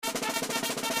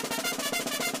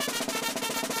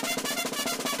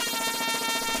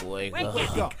Wake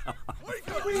Wake up. up. Wake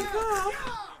up.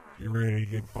 You ready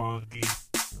to get funky?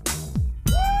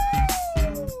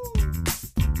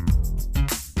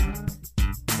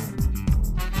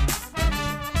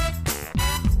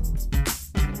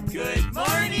 Good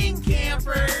morning,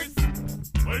 campers.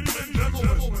 Ladies and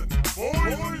gentlemen,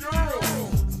 boys and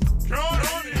girls,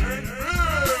 Connie and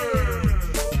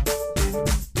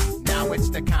Fish! Now it's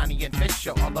the Connie and Fish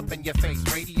show, all up in your face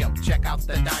radio. Check out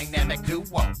the dynamic duo.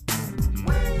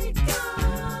 Wake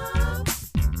up.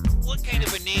 What kind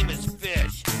of a name is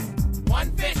Fish?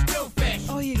 One fish, two fish.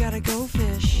 Oh, you gotta go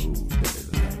fish.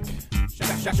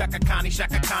 Shaka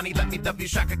Connie, let me W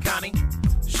Shaka Connie.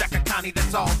 Shaka Connie,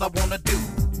 that's all I wanna do.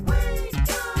 Wake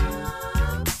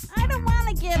up. I don't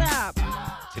wanna get up.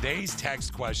 Today's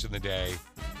text question of the day,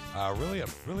 really a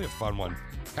fun one,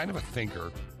 kind of a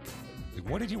thinker. Like,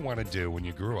 what did you want to do when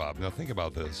you grew up? Now think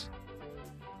about this.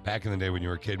 Back in the day when you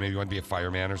were a kid, maybe you wanted to be a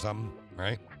fireman or something,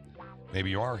 right? Maybe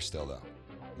you are still though.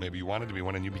 Maybe you wanted to be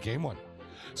one and you became one.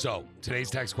 So today's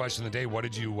text question of the day, what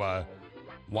did you want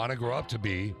to grow up to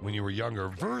be when you were younger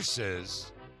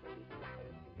versus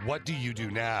what do you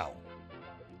do now?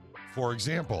 For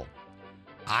example,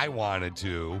 I wanted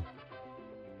to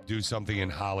do something in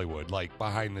Hollywood, like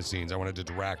behind the scenes. I wanted to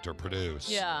direct or produce.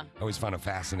 Yeah. I always found it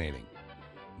fascinating.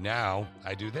 Now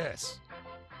I do this.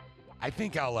 I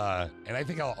think I'll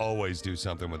always do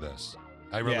something with this.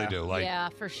 I really do. Like, yeah,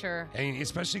 for sure. I mean,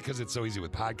 especially because it's so easy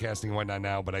with podcasting and whatnot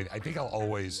now. But I think I'll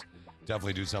always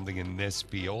definitely do something in this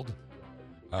field,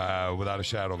 without a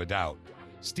shadow of a doubt.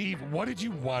 Steve, what did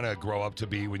you want to grow up to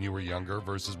be when you were younger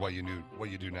versus what you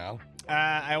do now?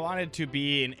 I wanted to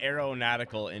be an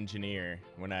aeronautical engineer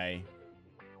when I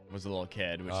was a little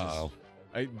kid, which is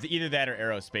either that or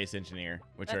aerospace engineer,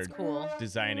 which That's are cool.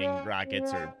 designing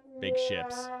rockets or big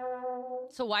ships.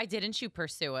 So why didn't you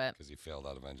pursue it? Because he failed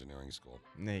out of engineering school.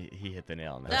 He hit the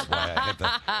nail on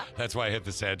that. That's why I hit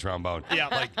the sad trombone. Yeah.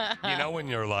 Like, when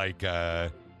you're like,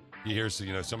 you hear,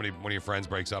 somebody, one of your friends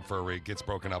breaks up gets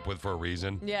broken up with for a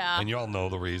reason. Yeah. And you all know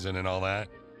the reason and all that.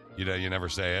 You never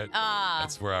say it.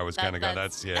 That's where I was kind of going.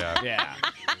 That's, yeah. Yeah.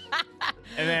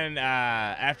 And then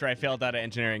after I failed out of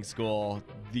engineering school,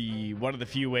 one of the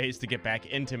few ways to get back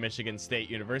into Michigan State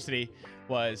University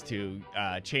was to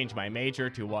change my major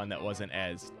to one that wasn't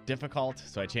as difficult.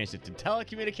 So I changed it to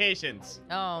telecommunications.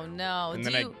 Oh, no. And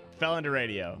then I fell into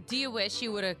radio. Do you wish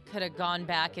you could have gone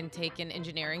back and taken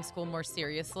engineering school more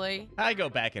seriously? I go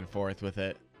back and forth with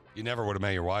it. You never would have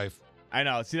met your wife. I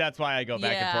know. See, that's why I go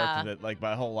back and forth with it, like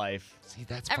my whole life. See,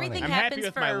 that's Everything funny. I'm happens happy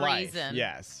with for my a life. reason.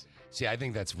 Yes. See, I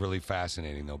think that's really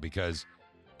fascinating, though, because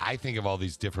I think of all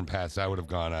these different paths I would have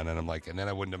gone on, and I'm like, and then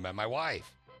I wouldn't have met my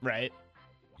wife. Right.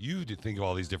 You did think of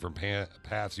all these different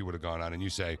paths you would have gone on, and you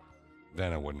say,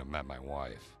 then I wouldn't have met my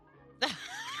wife. Well,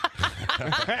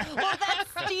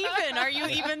 that's Steven. Are you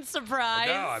even surprised?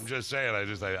 No, I'm just saying.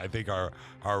 I think our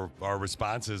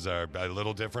responses are a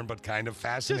little different, but kind of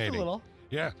fascinating. Just a little.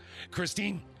 Yeah.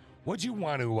 Christine, what'd you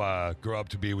want to grow up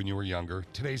to be when you were younger?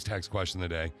 Today's text question of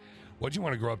the day. What'd you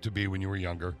want to grow up to be when you were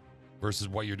younger versus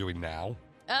what you're doing now?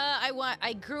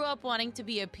 I grew up wanting to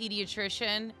be a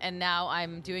pediatrician, and now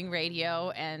I'm doing radio,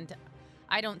 and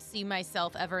I don't see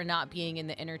myself ever not being in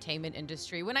the entertainment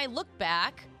industry. When I look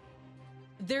back,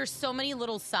 there's so many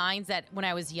little signs that when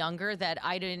I was younger that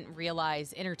I didn't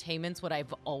realize entertainment's what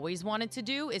I've always wanted to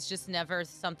do. It's just never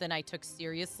something I took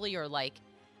seriously or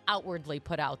outwardly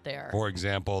put out there. For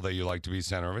example, that you like to be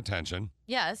center of attention.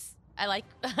 Yes, I like.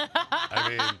 I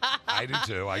mean, I do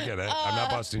too. I get it. I'm not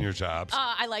busting your chops.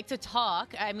 I like to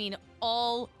talk. I mean,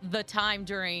 all the time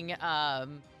during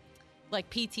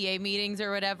PTA meetings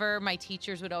or whatever, my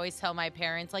teachers would always tell my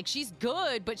parents, she's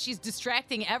good, but she's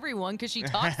distracting everyone because she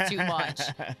talks too much.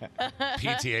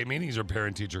 PTA meetings or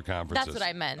parent-teacher conferences? That's what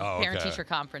I meant. Oh, okay. Parent-teacher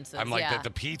conferences. I'm like, yeah. that the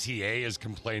PTA is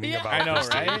complaining about I know,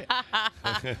 Christine.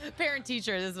 right?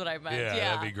 Parent-teacher is what I meant. Yeah,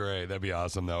 Yeah. that'd be great. That'd be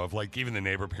awesome, though. If, even the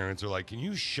neighbor parents are like, can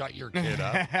you shut your kid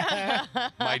up?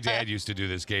 My dad used to do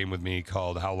this game with me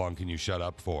called How Long Can You Shut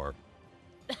Up For?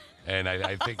 And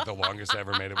I think the longest I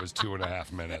ever made it was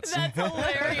 2.5 minutes. That's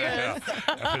hilarious.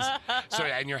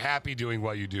 And you're happy doing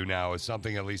what you do now is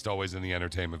something at least always in the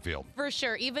entertainment field. For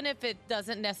sure. Even if it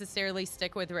doesn't necessarily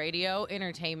stick with radio,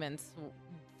 entertainment's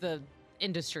the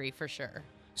industry for sure.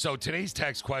 So today's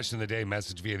text question of the day,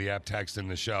 message via the app, text in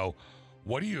the show.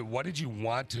 What did you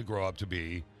want to grow up to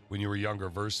be when you were younger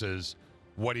versus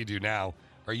what do you do now?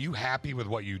 Are you happy with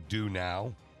what you do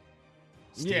now?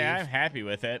 Steve? Yeah, I'm happy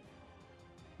with it.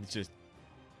 It's just,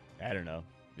 I don't know.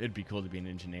 It'd be cool to be an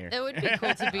engineer. It would be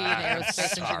cool to be an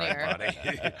aerospace engineer.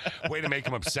 Buddy. Way to make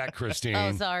him upset, Christine.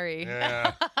 Oh, sorry.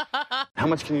 Yeah. How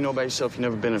much can you know about yourself? You've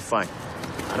never been in a fight.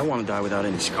 I don't want to die without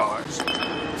any scars.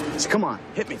 So come on,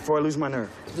 hit me before I lose my nerve.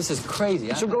 This is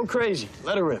crazy. So go crazy.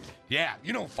 Let her rip. Yeah,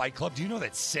 you know Fight Club, do you know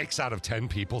that 6 out of 10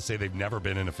 people say they've never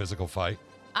been in a physical fight?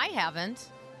 I haven't.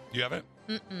 You haven't?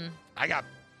 Mm-mm. I got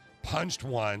punched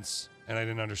once, and I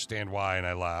didn't understand why, and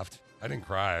I left. I didn't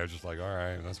cry. I was just like, all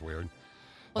right, that's weird.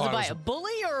 Was it by a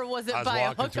bully or was it by a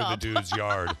hookup? I was walking through the dude's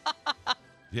yard.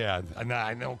 Yeah,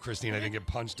 I know, Christine, I didn't get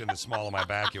punched in the small of my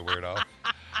back, you weirdo.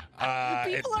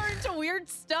 People are into weird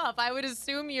stuff. I would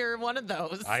assume you're one of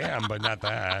those. I am, but not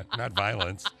that. Not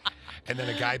violence. And then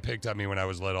a guy picked up me when I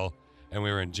was little, and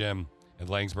we were in gym at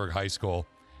Langsburg High School,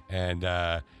 and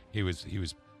he was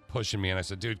pushing me, and I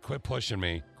said, dude, quit pushing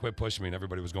me. Quit pushing me. And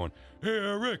everybody was going,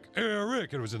 Eric,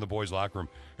 Eric. And it was in the boys' locker room.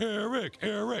 Eric,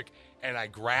 Eric. And I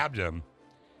grabbed him,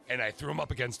 and I threw him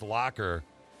up against the locker,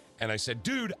 and I said,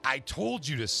 dude, I told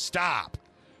you to stop.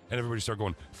 And everybody started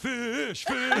going, fish,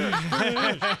 fish,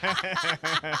 fish.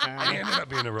 And he ended up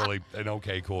being an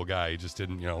okay, cool guy. He just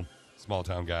didn't, small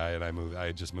town guy, and I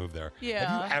had just moved there.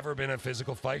 Yeah. Have you ever been in a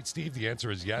physical fight, Steve? The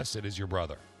answer is yes, it is your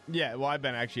brother. Yeah, well, I've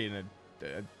been actually in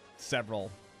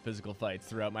several physical fights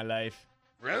throughout my life.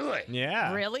 Really?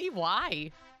 Yeah. Really?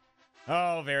 Why?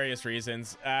 Oh, various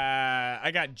reasons.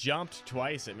 I got jumped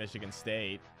twice at Michigan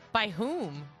State. By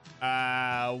whom?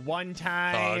 One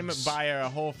time Thugs. by a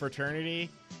whole fraternity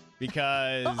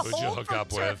because Who'd you hook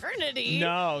up with? Fraternity?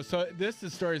 No, so this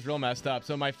story is real messed up.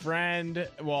 So my friend,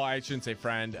 well, I shouldn't say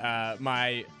friend,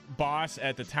 my boss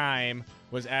at the time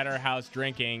was at our house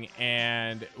drinking,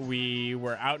 and we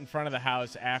were out in front of the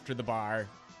house after the bar,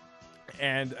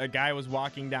 and a guy was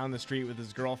walking down the street with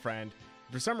his girlfriend.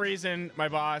 For some reason, my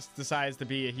boss decides to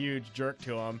be a huge jerk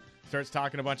to him, starts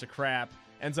talking a bunch of crap,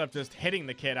 ends up just hitting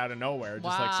the kid out of nowhere,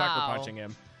 just like sucker Wow. punching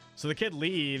him. So the kid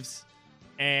leaves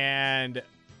and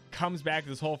comes back to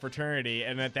this whole fraternity,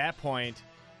 and at that point,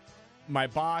 my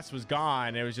boss was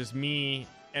gone. It was just me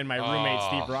and my roommate,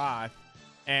 Steve Roth.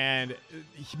 And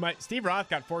Steve Roth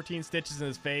got 14 stitches in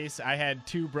his face. I had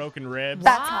 2 broken ribs.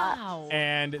 Wow.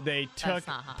 And they took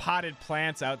not hot. potted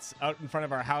plants out in front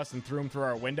of our house and threw them through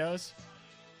our windows.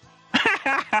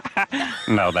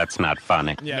 No, that's not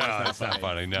funny. Yeah, No, that's not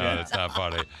funny. No, Yeah. that's not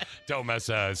funny. Don't mess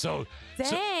so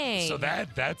Dang. So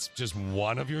that's just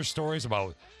one of your stories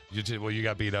about you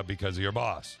got beat up because of your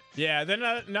boss. Yeah, then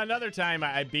another time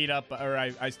I beat up, or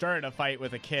I started a fight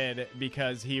with a kid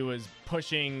because he was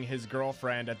pushing his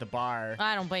girlfriend at the bar.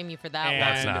 I don't blame you for that And one.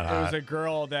 That's not it was hot. a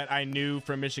girl that I knew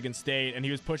from Michigan State, and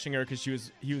he was pushing her because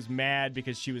he was mad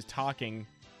because she was talking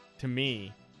to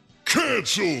me.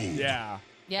 Canceled. Yeah.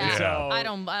 Yeah. So I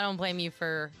don't blame you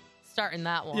for starting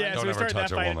that one. Yeah, Don't so we ever started that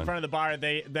touch a fight woman. in front of the bar.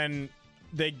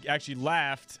 They actually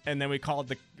left, and then we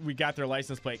got their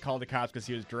license plate, called the cops because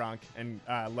he was drunk, and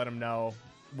let them know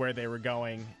where they were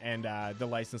going and the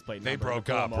license plate They number to broke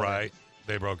pull up, them over. right?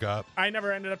 They broke up. I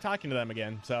never ended up talking to them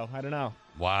again, so I don't know.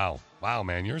 Wow,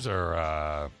 man, yours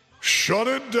are Shut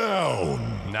it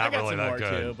down. not got really some that more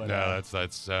good. too, but, no,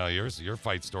 that's your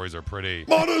fight stories are pretty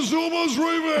Montezuma's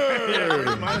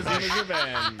revenge. Montezuma's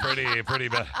revenge. pretty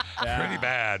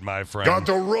bad, my friend. Got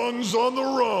the runs on the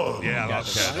run. Yeah, Got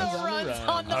the okay. runs on the Runs run.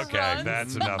 on the Okay, runs.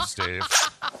 that's enough, Steve.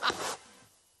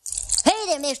 Hey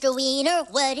there, Mr. Wiener.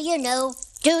 What do you know?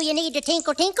 Do you need to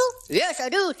tinkle tinkle? Yes, I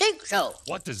do think so.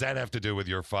 What does that have to do with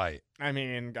your fight? I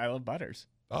mean, I love Butters.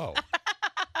 Oh.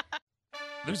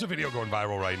 There's a video going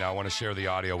viral right now. I want to share the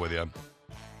audio with you.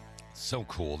 So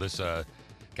cool. This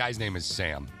guy's name is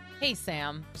Sam. Hey,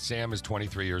 Sam. Sam is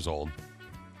 23 years old,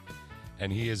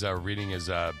 and he is reading his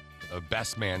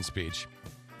best man speech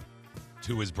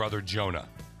to his brother Jonah.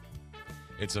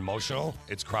 It's emotional.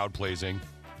 It's crowd pleasing.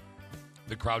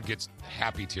 The crowd gets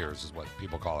happy tears, is what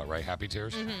people call it, right? Happy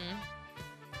tears? Mm-hmm.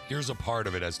 Here's a part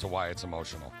of it as to why it's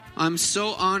emotional. I'm so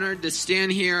honored to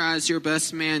stand here as your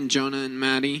best man, Jonah and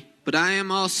Maddie, but I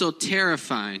am also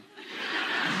terrified.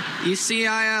 You see,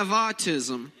 I have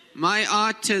autism. My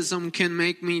autism can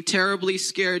make me terribly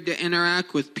scared to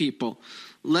interact with people,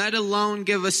 let alone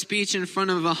give a speech in front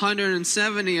of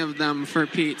 170 of them, for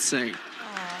Pete's sake.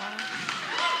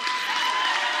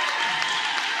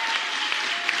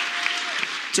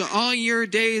 To all your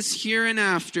days here and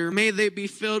after, may they be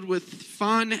filled with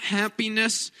fun,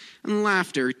 happiness, and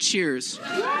laughter. Cheers.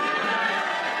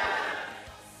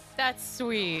 That's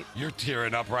sweet. You're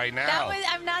tearing up right now.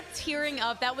 I'm not tearing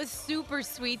up. That was super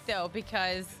sweet, though,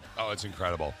 because, Oh, it's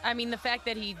incredible. I mean, the fact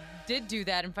that he did do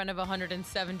that in front of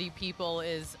 170 people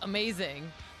is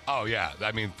amazing. Oh yeah,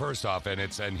 I mean, first off, and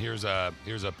here's a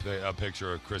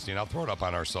picture of Christine. I'll throw it up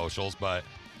on our socials, but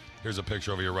here's a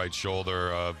picture over your right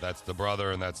shoulder. That's the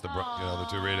brother, and that's the the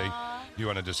two reading. You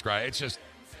want to describe? It's just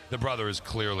the brother is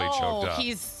clearly choked up.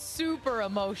 He's super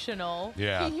emotional.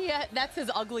 Yeah. That's his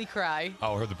ugly cry.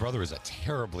 Oh, her the brother is a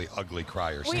terribly ugly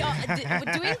crier. We all,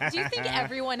 do you think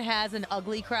everyone has an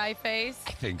ugly cry face?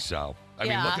 I think so. I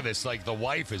mean, look at this. Like, the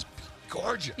wife is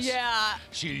gorgeous. Yeah.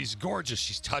 She's gorgeous.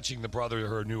 She's touching the brother,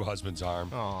 her new husband's arm.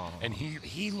 Aww. And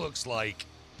he looks like,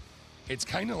 it's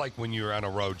kind of like when you're on a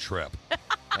road trip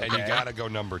and you got to go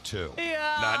number 2.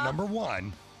 Yeah. Not number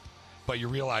 1, but you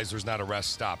realize there's not a rest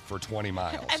stop for 20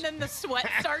 miles. And then the sweat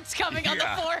starts coming on the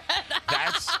forehead.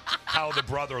 That's how the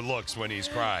brother looks when he's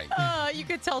crying. You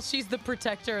could tell she's the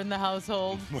protector in the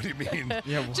household. What do you mean?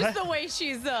 Just the way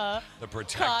she's the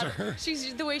protector.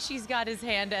 She's the way she's got his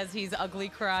hand as he's ugly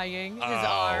crying, his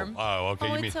arm. Oh, okay. Oh,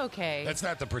 You it's mean, okay. That's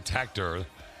not the protector.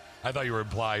 I thought you were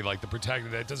implying like the protector.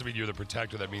 That doesn't mean you're the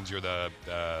protector. That means you're the.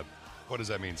 What does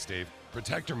that mean, Steve?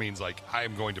 Protector means like I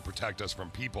am going to protect us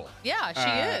from people. Yeah,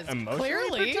 she is. Emotionally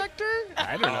Clearly. protector?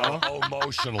 I don't know. Oh,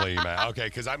 emotionally, man. Okay,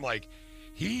 because I'm like,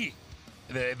 the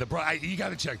you got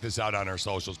to check this out on our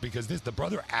socials because the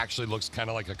brother actually looks kind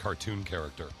of like a cartoon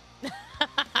character.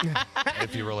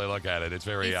 If you really look at it, it's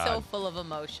very He's odd. so full of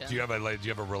emotion. Do you have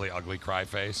a really ugly cry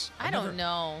face? I don't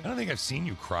know. I don't think I've seen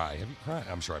you cry. Have you cried?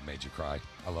 I'm sure I've made you cry.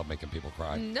 I love making people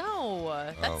cry.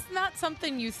 No, that's not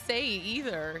something you say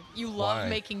either. You love Why?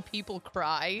 making people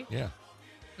cry. Yeah.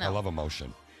 No. I love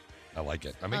emotion. I like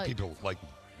it. I make people like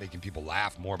making people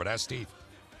laugh more, but ask Steve.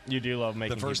 You do love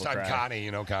making The first people time cry.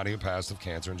 Connie, Connie who passed of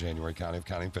cancer in January, Connie of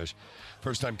Connie and Fish.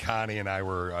 First time Connie and I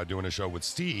were doing a show with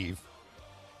Steve,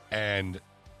 and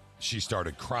she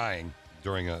started crying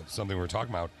during something we were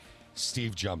talking about.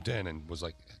 Steve jumped in and was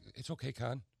like, "It's okay,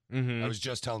 Con." Mm-hmm. I was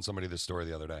just telling somebody this story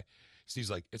the other day. Steve's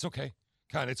like, "It's okay,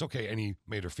 Con, it's okay," and he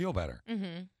made her feel better.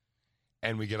 Mm-hmm.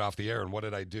 And we get off the air, and what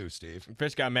did I do, Steve?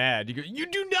 Fish got mad. You go, "You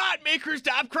do not make her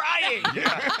stop crying."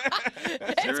 Yeah.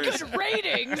 It's good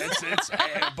ratings.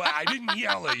 But I didn't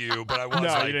yell at you, but I was No,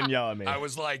 like, you didn't yell at me. I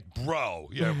was like, bro.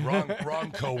 Yeah,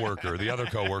 wrong coworker. The other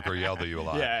coworker yelled at you a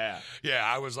lot. Yeah. Yeah,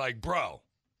 I was like, bro,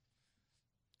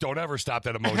 don't ever stop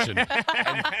that emotion.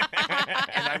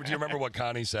 Do you remember what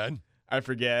Connie said? I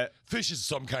forget. Fish is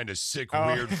some kind of sick,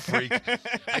 weird freak.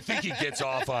 I think he gets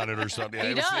off on it or something.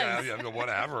 He does. Yeah,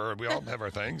 whatever. We all have our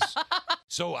things.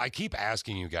 So I keep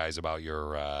asking you guys about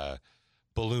your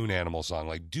balloon animal song.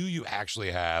 Like, do you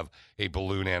actually have a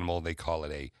balloon animal? They call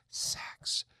it a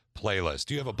sax playlist.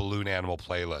 Do you have a balloon animal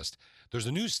playlist? There's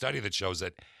a new study that shows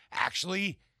that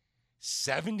actually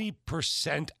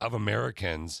 70% of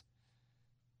Americans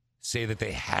say that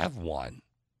they have one.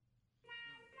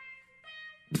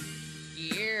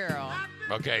 Yeah.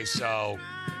 Okay, so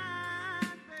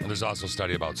there's also a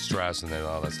study about stress and then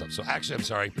all that stuff. So actually, I'm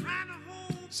sorry,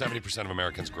 70% of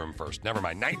Americans groom first. Never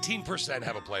mind. 19%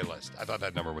 have a playlist. I thought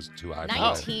that number was too high.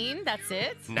 19? That's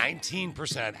it?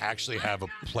 19% actually have a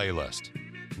playlist.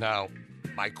 Now,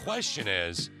 my question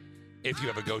is, if you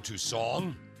have a go-to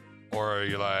song, or are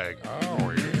you like,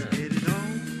 oh,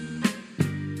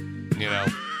 yeah,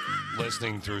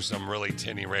 listening through some really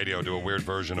tinny radio to a weird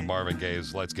version of Marvin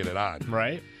Gaye's Let's Get It On.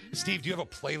 Right. Steve, do you have a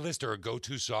playlist or a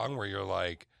go-to song where you're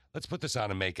like, let's put this on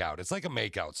and make out? It's like a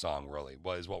make-out song, really,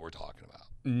 is what we're talking about.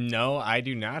 No, I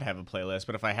do not have a playlist,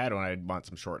 but if I had one, I'd want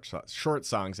some short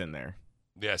songs in there.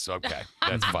 Yes, okay.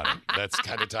 That's funny. That's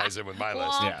kind of ties in with my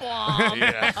list. Womp womp.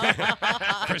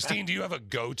 Yeah. Christine, do you have a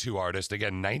go-to artist?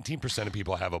 Again, 19% of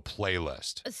people have a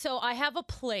playlist. So I have a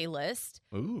playlist.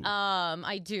 Ooh.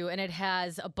 I do, and it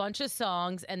has a bunch of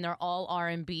songs, and they're all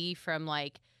R&B from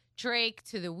like Drake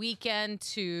to The Weeknd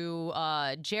to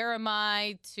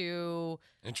Jeremiah to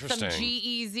some Interesting.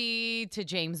 G-Eazy to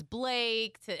James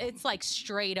Blake. It's like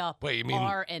straight up Wait, you mean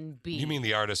R&B. You mean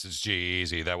the artist is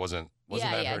G-Eazy? That wasn't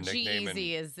that her nickname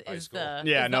G-Eazy in high is school? the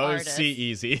Yeah, is no, the it was artist.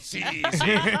 C-Easy.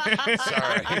 C-Eazy.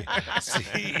 Sorry.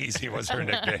 C-Eazy was her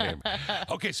nickname.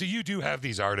 Okay, so you do have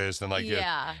these artists, and like,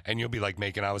 Yeah. and you'll be like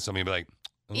making out with somebody, and be like,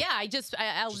 Yeah,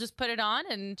 I'll just put it on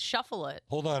and shuffle it.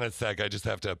 hold on a sec, I just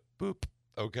have to boop.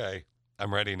 Okay,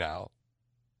 I'm ready now.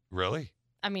 Really?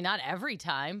 I mean, not every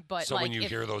time, but So like when you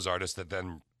hear those artists, that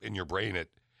then in your brain it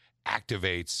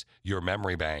activates your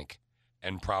memory bank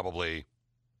and probably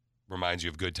reminds you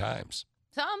of good times.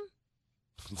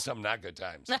 Some not good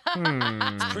times.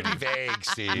 It's pretty vague,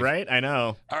 Steve. Right? I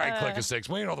know. All right, Click of Six.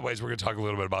 Wait all the ways. We're going to talk a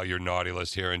little bit about your naughty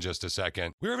list here in just a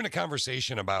second. We're having a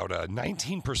conversation about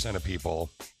 19% of people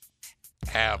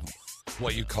have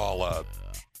what you call a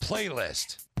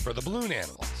playlist for the balloon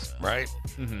animals, right?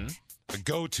 Mm-hmm. A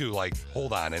go-to, like,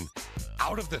 hold on. And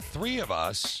out of the three of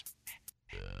us,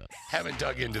 haven't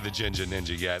dug into the Ginger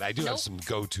Ninja yet. I do have some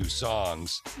go-to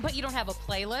songs. But you don't have a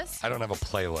playlist? I don't have a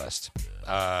playlist.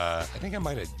 I think I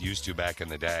might have used to back in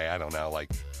the day. I don't know, like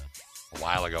a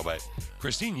while ago. But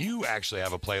Christine, you actually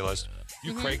have a playlist.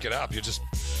 You crank it up. You just...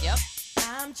 Yep.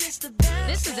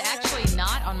 This is actually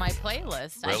not on my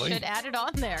playlist. Really? I should add it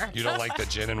on there. You don't like the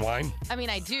gin and wine? I mean,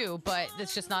 I do, but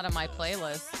it's just not on my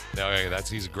playlist. No, yeah,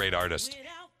 he's a great artist.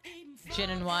 Gin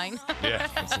and wine. Yeah,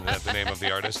 isn't that the name of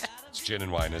the artist? It's gin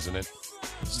and wine, isn't it?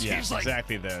 Yeah, He's like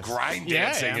exactly this. grind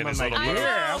dancing in I'm his like, little booth.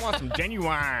 yeah, I want some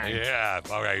genuine. Yeah,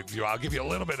 all right. I'll give you a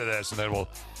little bit of this, and then we'll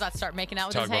Let's start making out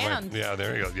with talk his about hands. Yeah,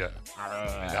 there you go. Yeah.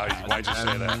 Why'd you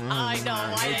say that? I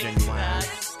know. Why did I do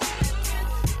that?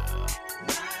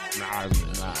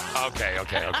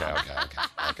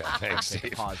 Okay. Thanks,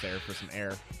 Steve. Pause there for some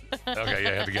air. Okay, you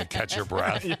had to catch your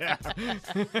breath. Yeah.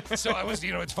 So I was,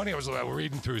 it's funny. I was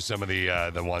reading through some of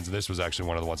the ones. This was actually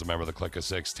one of the ones. A member of the Click of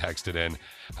Six texted in.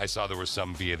 I saw there was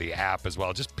some via the app as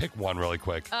well. Just pick one really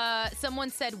quick. Someone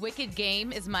said "Wicked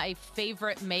Game" is my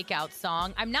favorite makeout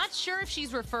song. I'm not sure if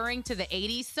she's referring to the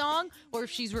 '80s song or if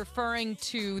she's referring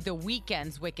to the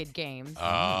Weeknd's "Wicked Games."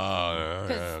 Oh,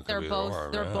 Because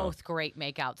they're both great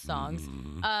makeout songs.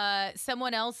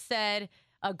 Someone else said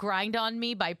 "Grind on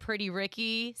Me" by Pretty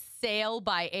Ricky, "Sail"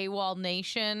 by AWOL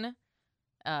Nation.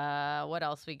 What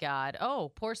else we got?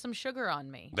 Oh, "Pour Some Sugar on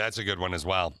Me." That's a good one as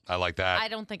well. I like that. I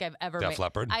don't think I've ever. Def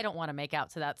Leppard? I don't want to make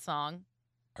out to that song.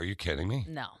 Are you kidding me?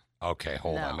 No. Okay,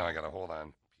 hold on. No. No, I gotta hold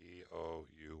on.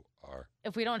 P-O-U-R.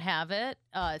 If we don't have it,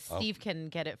 Steve can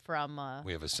get it from.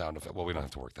 We have a sound effect. Well, we don't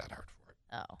have to work that hard for it.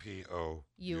 Oh.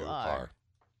 P-O-U-R.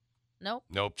 Nope.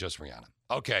 Nope, just Rihanna.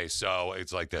 Okay, so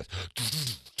it's like this.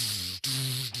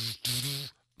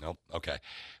 Nope. Okay.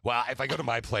 Well, if I go to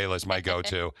my playlist, my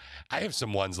go-to, I have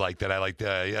some ones like that. I like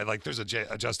there's a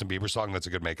Justin Bieber song that's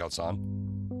a good makeout song.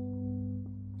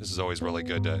 This is always really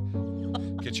good to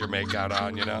get your makeout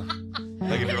on,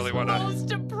 Like if you really want to. Most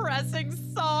depressing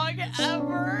song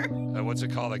ever. What's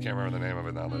it called? I can't remember the name of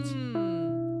it now.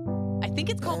 I think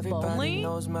it's called "Lonely."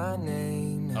 Knows my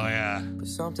name now, Oh yeah. but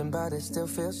something about it still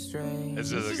feels strange. This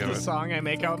This is is a the good song I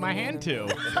make out with my hand to.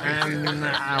 Yeah.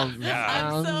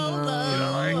 I'm so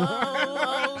lonely.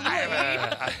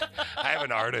 I have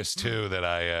an artist too that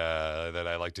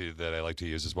I like to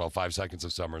use as well. 5 Seconds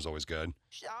of Summer is always good.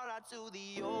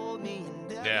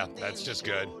 Yeah, that's just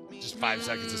good. Just 5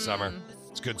 Seconds of Summer.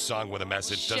 It's a good song with a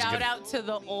message. Shout out to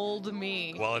the old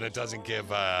me. Well, and it doesn't give.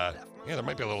 Yeah, there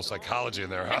might be a little psychology in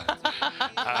there,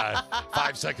 huh?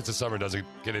 5 Seconds of Summer doesn't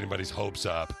get anybody's hopes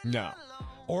up. No.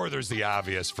 Or there's the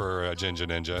obvious for Ginger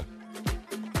Ninja.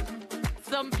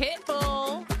 Some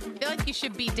Pitbull. I feel like you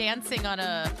should be dancing on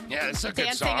a it's a good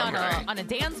dancing song, right? on a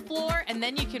dance floor, and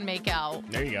then you can make out.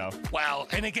 There you go. Well,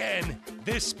 and again,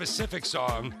 this specific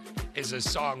song is a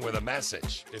song with a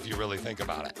message, if you really think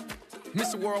about it.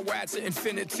 Mr. Worldwide to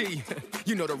infinity.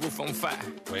 You know the roof on fire.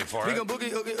 Wait for We it. gon'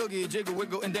 boogie, oogie, oogie, jiggle,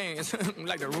 wiggle, and dance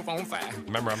like the roof on fire.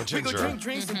 Remember, I'm a We gon' ginger. drink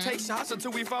drinks and take shots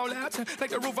until we fall out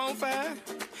like the roof on fire.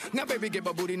 Now, baby, get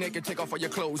my booty naked, take off all your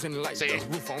clothes and light See? the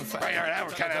roof on fire. Right, now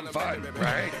we're kind of having fun,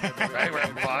 right? Right, we're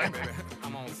having fun.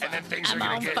 And then things are I'm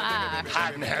going on to get fire.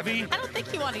 hot and heavy. I don't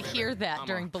think you want to hear that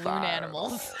during Balloon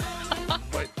Animals.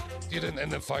 But you didn't,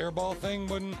 and the fireball thing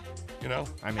wouldn't,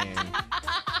 I mean,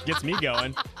 gets me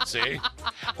going. See?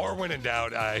 Or when in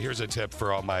doubt, here's a tip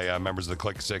for all my members of the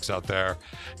Click Six out there.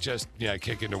 Just,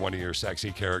 kick into one of your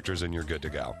sexy characters and you're good to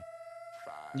go.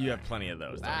 You have plenty of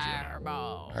those, don't you?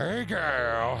 Fireball. Hey,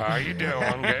 girl, how you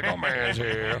doing? Giggle Man's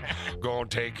here. Gonna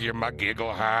take you to my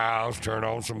giggle house, turn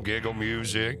on some giggle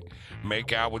music,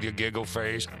 make out with your giggle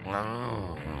face. You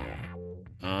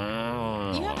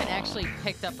haven't actually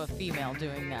picked up a female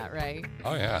doing that, right?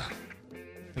 Oh, yeah.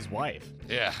 His wife.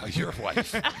 Yeah, your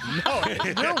wife. No,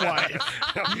 your wife.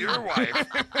 Your wife.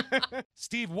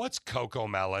 Steve, what's Coco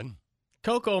Melon?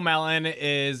 Coco Melon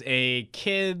is a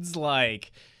kid's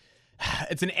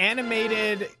it's an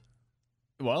animated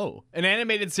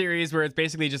series where it's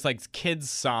basically just like kids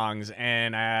songs,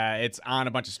 and it's on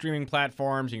a bunch of streaming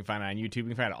platforms. You can find it on YouTube. You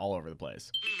can find it all over the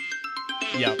place.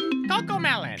 Yep. Coco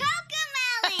Melon.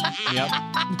 Yep.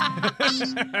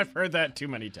 I've heard that too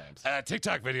many times.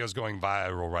 TikTok videos going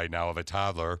viral right now of a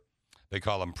toddler. They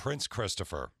call him Prince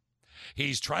Christopher.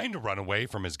 He's trying to run away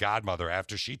from his godmother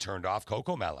after she turned off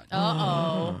Coco Melon.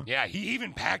 Uh-oh. Yeah, he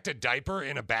even packed a diaper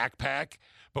in a backpack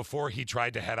before he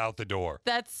tried to head out the door.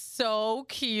 That's so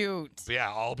cute. Yeah,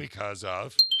 all because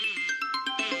of...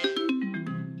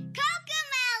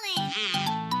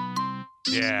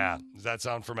 Yeah. Does that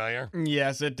sound familiar?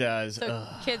 Yes, it does. So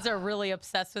kids are really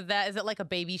obsessed with that. Is it like a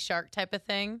Baby Shark type of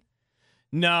thing?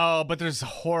 No, but there's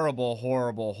horrible,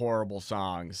 horrible, horrible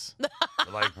songs.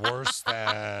 Like worse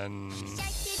than...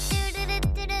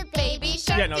 Baby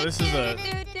Shark. Yeah, no, this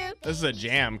is a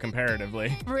jam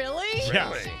comparatively. Really?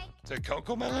 Yeah. Really? To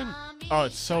Coco Melon? Oh,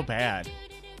 it's so bad.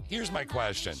 Here's my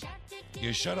question.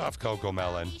 You shut off Coco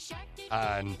Melon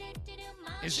on...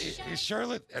 Is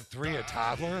Charlotte at 3 a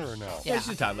toddler or no? Yeah, she's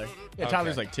a toddler. Yeah, Okay.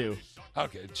 toddler's like 2.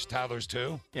 Okay, toddler's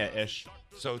 2? Yeah, ish.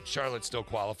 So Charlotte still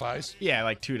qualifies? Yeah,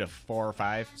 like 2 to 4 or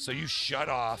 5. So you shut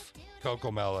off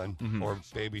Coco Melon Mm-hmm. or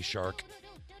Baby Shark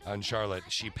on Charlotte.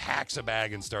 She packs a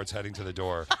bag and starts heading to the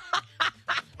door.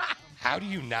 How do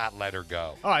you not let her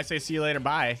go? Oh, I say see you later,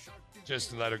 bye.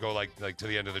 Just let her go like to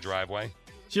the end of the driveway?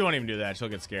 She won't even do that. She'll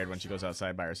get scared when she goes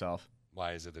outside by herself.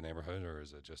 Why? Is it the neighborhood or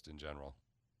is it just in general?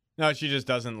 No, she just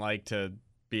doesn't like to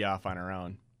be off on her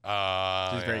own.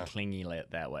 She's very Yeah. clingy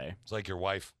that way. It's like your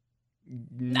wife.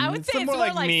 I would say it's more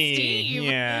like me. Steve.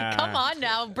 Yeah. Come on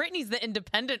now. Brittany's the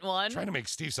independent one. Trying to make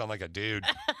Steve sound like a dude.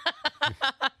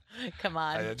 Come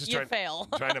on. You fail.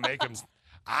 Trying to make him.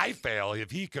 I fail.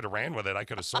 If he could have ran with it, I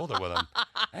could have sold it with him.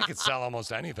 I could sell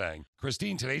almost anything.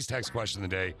 Christine, today's text question of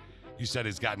the day, you said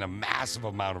has gotten a massive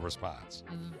amount of response.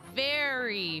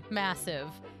 Very massive.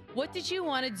 What did you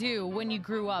want to do when you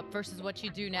grew up versus what you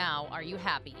do now? Are you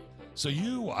happy? So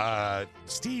you,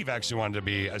 Steve, actually wanted to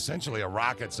be essentially a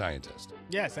rocket scientist.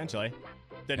 Yeah, essentially.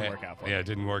 Didn't work out for Yeah, me. it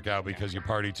didn't work out because you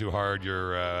partied too hard.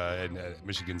 You're in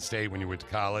Michigan State when you went to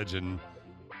college, and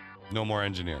no more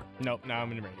engineer. Nope, now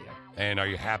I'm in radio. And are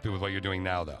you happy with what you're doing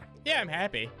now, though? Yeah, I'm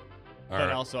happy. All but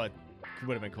right. also, it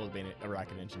would have been cool to be a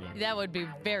rocket engineer. That would be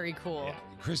very cool.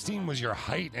 Christine, was your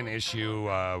height an issue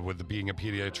with being a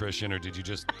pediatrician, or did you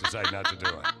just decide not to do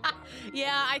it?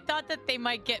 Yeah, I thought that they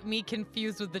might get me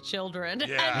confused with the children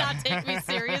Yeah. and not take me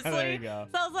seriously. There you go.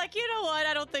 So I was like, you know what?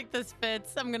 I don't think this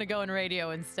fits. I'm going to go in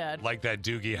radio instead. Like that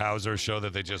Doogie Howser show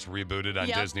that they just rebooted on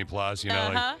Yep. Disney Plus. You know,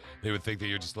 Uh-huh. like they would think that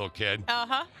you're just a little kid.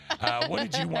 Uh-huh. What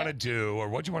did you want to do, or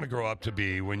what did you want to grow up to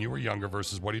be when you were younger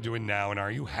versus what are you doing now, and are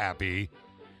you happy?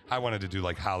 I wanted to do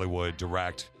like Hollywood,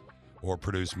 direct, or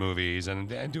produce movies, and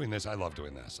doing this, I love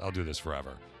doing this. I'll do this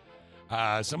forever.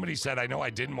 Somebody said, I know I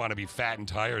didn't want to be fat and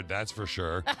tired, that's for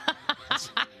sure. That's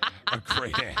a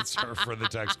great answer for the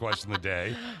text question of the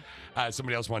day.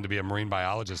 Somebody else wanted to be a marine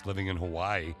biologist living in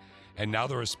Hawaii, and now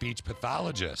they're a speech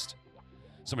pathologist.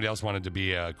 Somebody else wanted to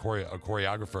be a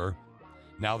choreographer.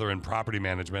 Now they're in property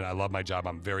management. I love my job.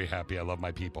 I'm very happy. I love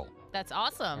my people. That's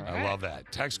awesome. I love that.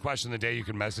 Text question of the day. You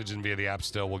can message in via the app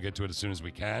still. We'll get to it as soon as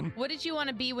we can. What did you want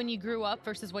to be when you grew up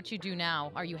versus what you do now?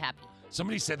 Are you happy?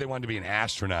 Somebody said they wanted to be an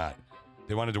astronaut.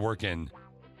 They wanted to work in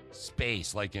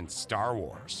space, like in Star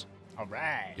Wars. All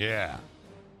right. Yeah.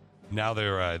 Now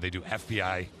they do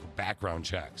FBI background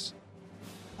checks.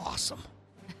 Awesome.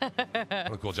 What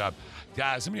a cool job.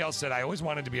 Somebody else said, I always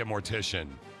wanted to be a mortician,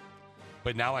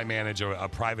 but now I manage a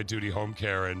private duty home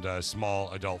care and a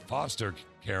small adult foster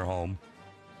care home.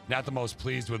 Not the most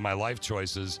pleased with my life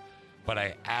choices, but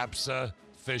I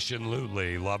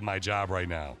abso-fission-lutely love my job right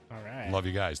now. All right. Love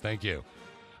you guys. Thank you.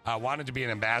 I wanted to be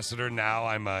an ambassador. Now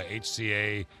I'm a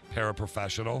HCA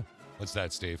paraprofessional. What's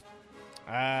that, Steve?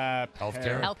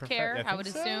 Healthcare? Healthcare, I would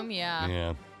assume, yeah.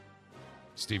 Yeah.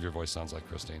 Steve, your voice sounds like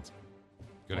Christine's.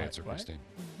 Good answer, what? Christine.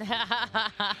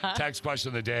 Text question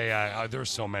of the day. There's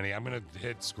so many. I'm going to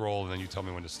hit scroll, and then you tell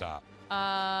me when to stop.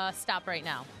 Stop right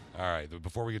now. All right.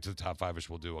 Before we get to the top five-ish,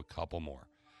 we'll do a couple more.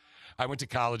 I went to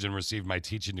college and received my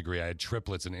teaching degree. I had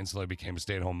triplets and instantly became a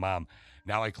stay-at-home mom.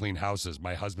 Now I clean houses.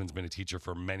 My husband's been a teacher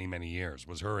for many, many years,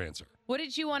 was her answer. What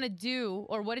did you want to do,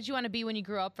 or what did you want to be when you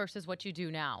grew up versus what you do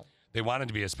now? They wanted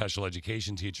to be a special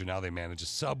education teacher. Now they manage a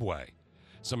Subway.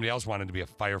 Somebody else wanted to be a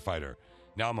firefighter.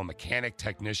 Now I'm a mechanic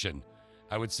technician.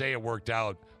 I would say it worked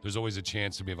out. There's always a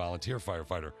chance to be a volunteer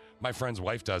firefighter. My friend's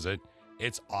wife does it.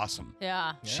 It's awesome.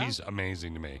 Yeah. She's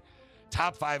amazing to me.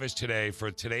 Top five-ish today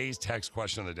for today's text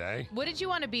question of the day. What did you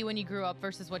want to be when you grew up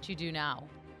versus what you do now?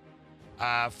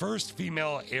 First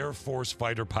female Air Force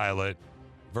fighter pilot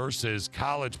versus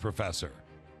college professor.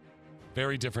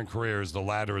 Very different careers. The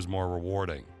latter is more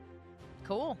rewarding.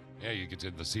 Cool. Yeah, you get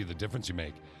to see the difference you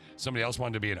make. Somebody else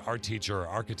wanted to be an art teacher or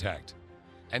architect.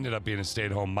 Ended up being a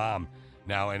stay-at-home mom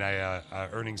now, and I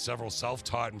earning several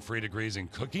self-taught and free degrees in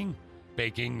cooking,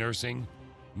 baking, nursing,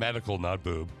 medical, not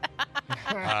boob,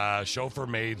 chauffeur,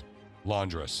 maid,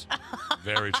 laundress.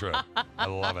 Very true. I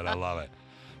love it. I love it.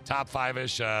 Top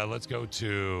five-ish. Let's go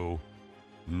to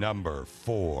number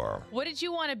 4. What did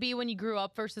you want to be when you grew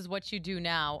up versus what you do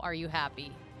now? Are you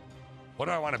happy? What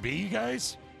do I want to be, you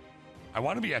guys? I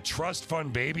want to be a trust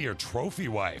fund baby or trophy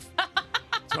wife.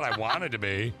 That's what I wanted to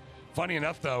be. Funny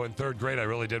enough, though, in 3rd grade, I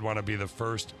really did want to be the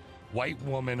first white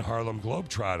woman Harlem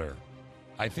Globetrotter.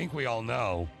 I think we all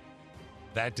know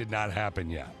that did not happen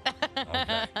yet.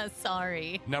 Okay.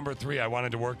 Sorry. Number 3, I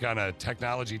wanted to work on a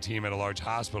technology team at a large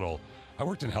hospital. I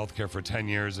worked in healthcare for 10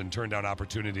 years and turned down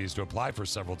opportunities to apply for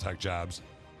several tech jobs.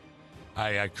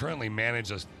 I currently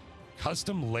manage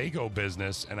custom Lego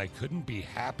business, and I couldn't be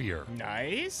happier.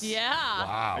 Nice. Yeah.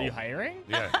 Wow. Are you hiring?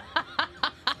 Yeah.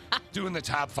 Doing the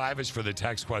top 5 is for the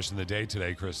text question of the day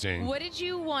today, Christine. What did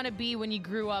you want to be when you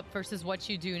grew up versus what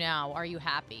you do now? Are you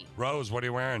happy? Rose, what are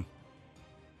you wearing?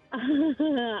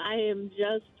 I am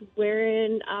just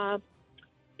wearing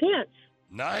pants.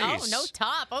 Nice. Oh, no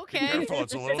top. Okay. Be careful,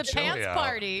 it's a little It's a chilly pants out.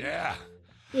 party. Yeah.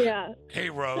 Yeah. Hey,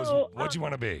 Rose, So, what'd you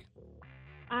want to be?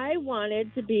 I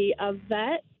wanted to be a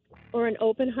vet or an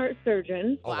open heart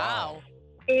surgeon. Oh, wow.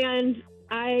 And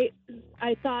I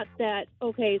thought that,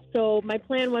 okay, so my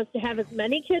plan was to have as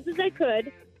many kids as I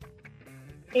could.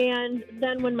 And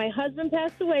then when my husband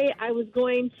passed away, I was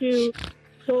going to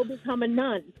go become a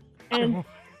nun and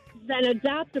then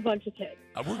adopt a bunch of kids.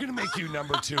 We're going to make you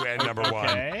number 2 and number 1.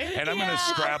 And I'm going to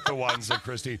scrap the ones that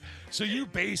Christine. So you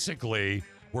basically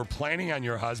were planning on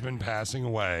your husband passing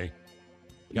away.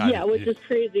 Yeah, which is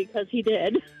crazy because he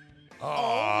did.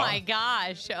 Oh, my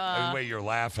gosh. Wait, you're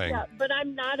laughing. Yeah, but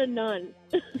I'm not a nun.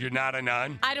 You're not a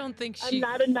nun? I don't think I'm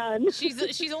not a nun.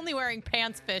 She's only wearing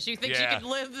pants, Fish. You think Yeah. she could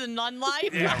live the nun life?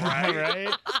 Yeah,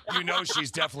 right? You know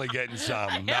she's definitely getting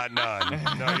some, not none.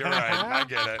 No, you're right. I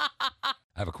get it. I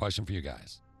have a question for you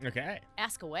guys. Okay.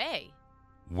 Ask away.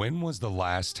 When was the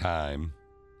last time,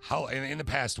 in the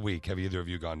past week, have either of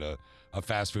you gone to a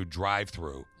fast food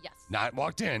drive-through? Yes. Not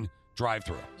walked in,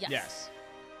 drive-through. Yes.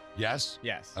 Yes?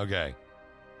 Yes. Okay.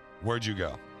 Where'd you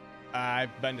go? I've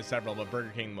been to several, but Burger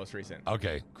King the most recent.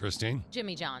 Okay. Christine?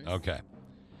 Jimmy John's. Okay.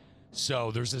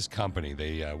 So there's this company,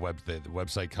 the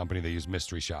website company, they use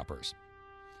mystery shoppers.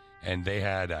 And they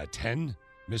had 10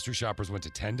 mystery shoppers, went to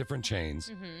 10 different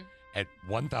chains at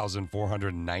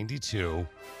 1,492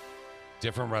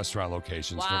 different restaurant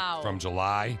locations Wow. from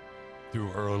July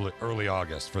through early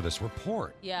August for this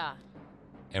report. Yeah.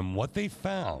 And what they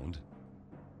found,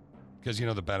 because you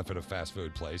know the benefit of fast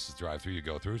food places, drive-through, you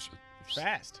go through, it's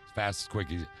Fast. fast,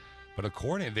 quick, easy. But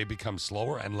according, they become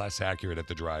slower and less accurate at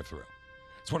the drive-through.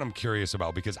 That's what I'm curious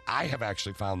about because I have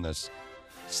actually found this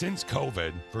since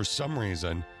COVID. For some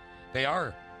reason, they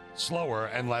are slower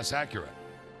and less accurate.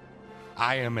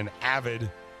 I am an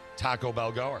avid Taco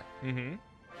Bell goer. Mm-hmm.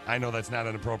 I know that's not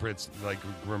an appropriate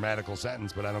grammatical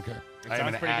sentence, but I don't care. It I am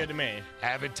sounds an pretty good to me.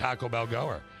 Avid Taco Bell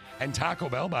goer. And Taco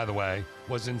Bell, by the way,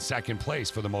 was in second place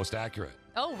for the most accurate.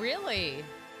 Oh, really?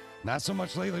 Not so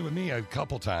much lately with me, a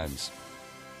couple times.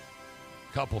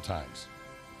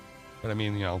 But I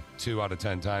mean, 2 out of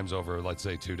 10 times over, let's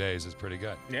say, 2 days is pretty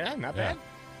good. Yeah, not Yeah. bad.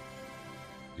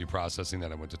 You processing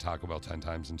that I went to Taco Bell 10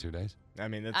 times in 2 days? I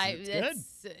mean, it's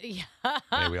good. Yeah.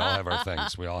 Hey, we all have our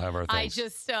things. We all have our I things.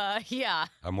 just, yeah.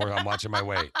 I'm watching my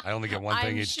weight. I only get one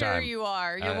thing each time. I'm sure you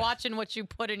are. You're watching what you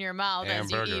put in your mouth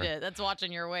as you Hamburger. eat it. That's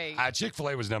watching your weight.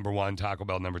 Chick-fil-A was number 1, Taco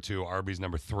Bell number 2, Arby's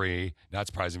number 3. Not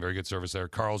surprising, very good service there.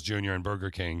 Carl's Jr. and Burger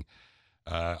King.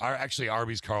 Actually,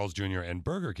 Arby's, Carl's Jr. and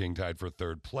Burger King tied for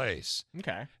 3rd place.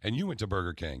 Okay. And you went to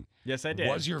Burger King. Yes, I did.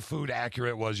 Was your food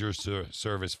accurate? Was your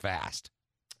service fast?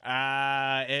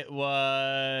 It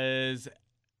was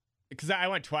because I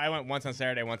went once on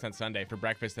Saturday, once on Sunday for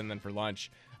breakfast, and then for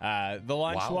lunch. The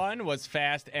lunch one was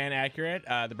fast and accurate.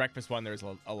 The breakfast one, there was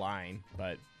a line,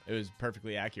 but it was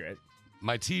perfectly accurate.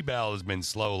 My T-Bell has been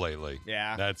slow lately.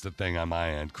 Yeah. That's the thing on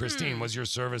my end. Christine, was your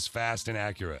service fast and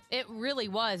accurate? It really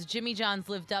was. Jimmy John's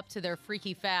lived up to their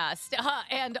freaky fast.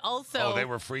 And also... Oh, they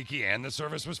were freaky and the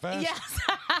service was fast? Yes.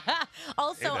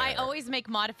 Also, Hey I there. always make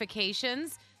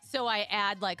modifications. So I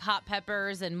add like hot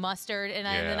peppers and mustard, and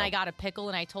then Yeah. I got a pickle,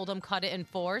 and I told him cut it in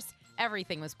 4s.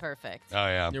 Everything was perfect. Oh,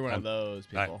 yeah. You're one of those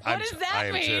people. What does that I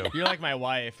am mean? too. You're like my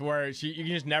wife, where you can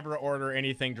just never order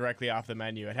anything directly off the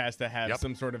menu. It has to have Yep.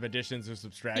 some sort of additions or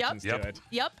subtractions Yep. to it.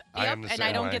 Yep. I am the And same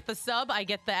I don't way. get the sub. I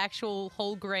get the actual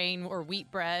whole grain or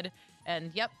wheat bread.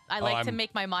 And yep, I Oh, like to I'm-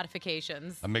 make my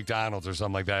modifications. A McDonald's or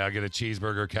something like that. I'll get a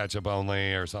cheeseburger, ketchup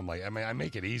only, or something like that. I mean, I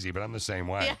make it easy, but I'm the same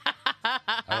way. I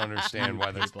don't understand why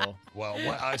there's People. Well,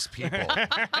 what us people?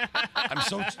 I'm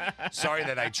so sorry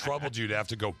that I troubled you to have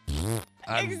to go.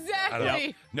 I don't know.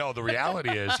 Exactly. No, the reality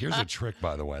is, here's a trick,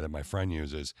 by the way, that my friend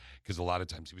uses because a lot of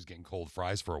times he was getting cold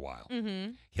fries for a while.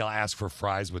 Mm-hmm. He'll ask for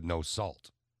fries with no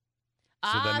salt.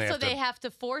 So then they So have to- they have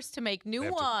to force to make new They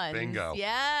have to- ones. bingo.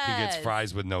 Yes. He gets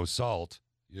fries with no salt.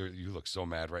 You look so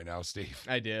mad right now, Steve.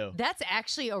 I do. That's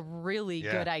actually a really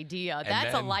Yeah. good idea. And That's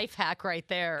a then- life hack right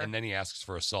there. And then he asks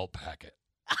for a salt packet.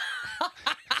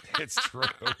 It's true.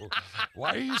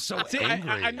 Why are you so See, angry?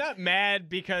 I'm not mad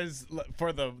because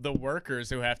for the workers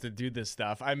who have to do this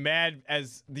stuff. I'm mad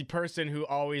as the person who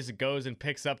always goes and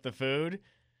picks up the food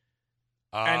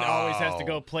and always has to Oh.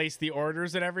 go place the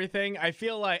orders and everything. I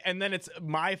feel like, and then it's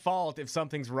my fault if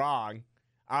something's wrong.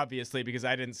 obviously, because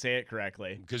I didn't say it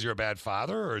correctly. Because you're a bad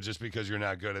father, or just because you're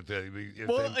not good at the?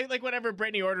 Well, like whenever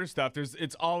Brittany orders stuff,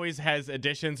 it's always has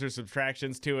additions or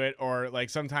subtractions to it, or like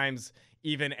sometimes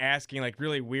even asking like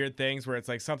really weird things where it's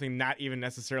like something not even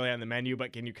necessarily on the menu,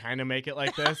 but can you kind of make it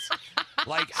like this?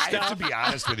 Like, I have to be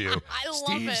honest with you. I love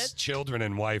Steve's it. children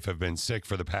and wife have been sick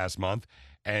for the past month,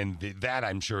 and that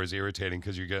I'm sure is irritating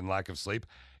because you're getting lack of sleep.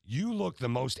 You look the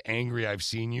most angry I've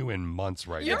seen you in months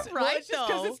right You're now. right, Well, it's just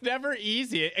because though. it's never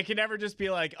easy. It can never just be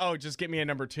like, oh, just get me a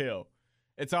number 2.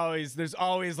 There's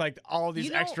always like all these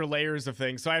You know- extra layers of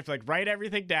things. So I have to like write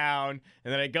everything down,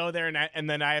 and then I go there and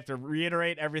then I have to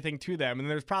reiterate everything to them. And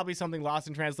there's probably something lost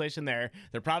in translation there.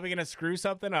 They're probably gonna screw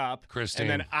something up, Christine.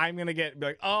 and then I'm gonna be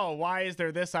like, oh, why is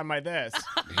there this on my this?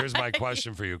 Here's my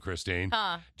question for you, Christine.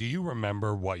 Huh. Do you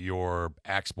remember what your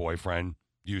ex-boyfriend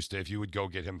used to, if you would go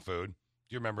get him food,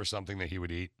 do you remember something that he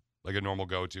would eat? Like a normal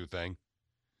go-to thing?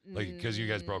 Like, because you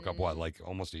guys broke up, what, like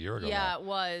almost a year ago Yeah, now? it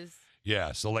was.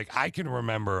 Yeah, so like I can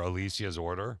remember Alicia's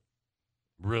order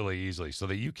really easily. So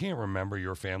that you can't remember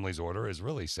your family's order is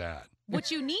really sad. What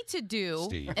you need to do,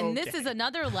 Steve. and this Okay. is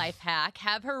another life hack,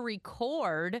 have her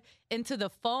record into the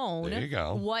phone There you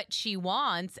go. what she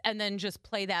wants and then just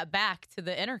play that back to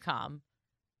the intercom.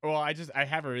 Well, I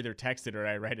have her either text it or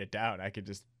I write it down. I could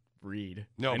just read.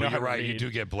 No, I know but how you're to right. You read.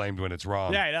 do get blamed when it's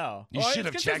wrong. Yeah, I know. You Well, should it's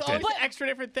have 'cause checked there's it. always extra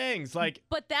different things. Like,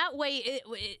 But that way,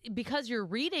 because you're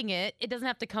reading it, it doesn't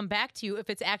have to come back to you if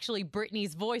it's actually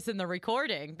Brittany's voice in the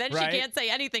recording. Then Right. she can't say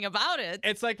anything about it.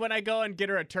 it's like when I go and get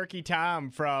her a turkey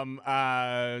tom from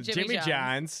Jimmy John's.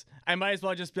 John's. I might as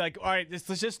well just be like, all right, let's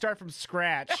just start from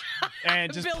scratch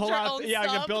and just Build pull your out. own Yeah, I'm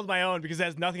gonna stuff. build my own because it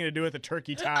has nothing to do with a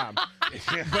turkey tom.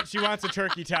 But she wants a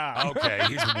turkey tom. Okay,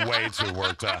 he's way too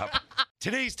worked up.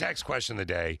 Today's text question of the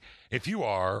day: if you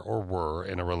are or were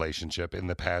in a relationship in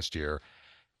the past year,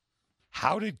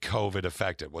 how did COVID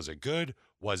affect it? Was it good?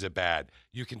 Was it bad?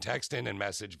 You can text in and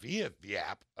message via the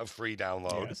app, a free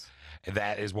download. Yes.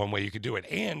 That is one way you could do it.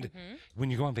 And when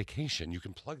you go on vacation, you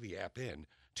can plug the app in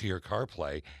to your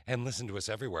CarPlay and listen to us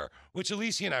everywhere, which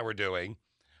Alicia and I were doing.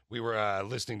 We were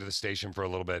listening to the station for a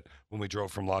little bit when we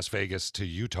drove from Las Vegas to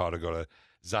Utah to go to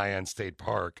Zion State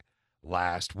Park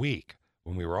last week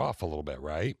when we were off a little bit,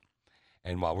 right?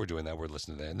 And while we're doing that, we're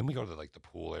listening to that. And then we go to like the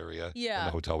pool area in Yeah.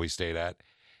 the hotel we stayed at,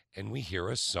 and we hear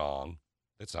a song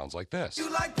that sounds like this. You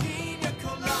like pina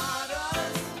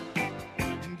coladas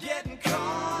and getting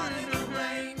caught in the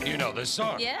rain. You know this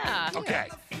song? Yeah. Okay.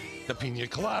 The Pina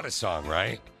Colada song,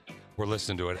 right? We're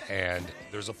listening to it, and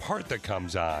there's a part that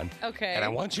comes on. Okay. And I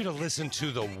want you to listen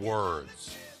to the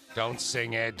words. Don't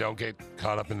sing it. Don't get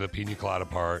caught up in the Pina Colada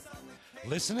part.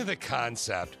 Listen to the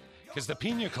concept, because the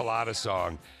Pina Colada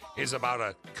song is about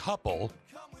a couple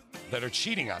that are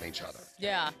cheating on each other.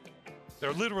 Yeah.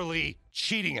 They're literally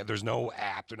cheating. There's no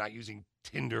app. They're not using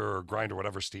Tinder or Grindr,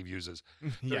 whatever Steve uses.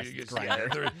 Yes, They're-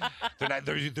 Grindr.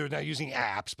 they're not using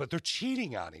apps, but they're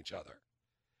cheating on each other.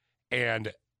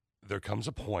 And there comes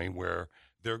a point where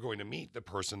they're going to meet the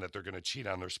person that they're going to cheat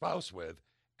on their spouse with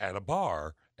at a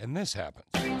bar, and this happens.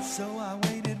 So I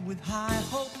waited with high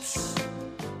hopes,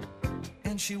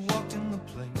 and she walked in the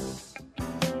place.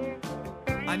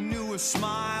 I knew her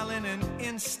smile in an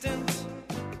instant.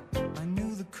 I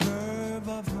knew the curve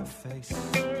of her face.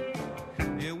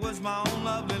 It was my own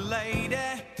lovely lady,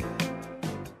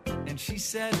 and she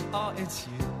said, "Oh, it's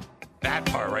you." That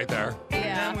part right there.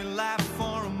 Yeah. And we laughed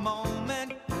for a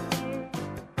moment,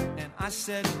 and I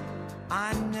said,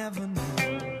 "I never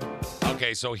knew."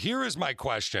 Okay, so here is my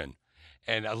question.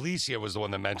 And Alicia was the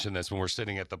one that mentioned this when we're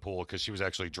sitting at the pool because she was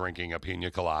actually drinking a pina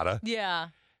colada. Yeah.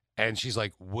 And she's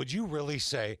like, would you really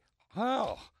say,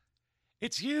 oh,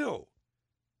 it's you?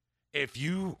 If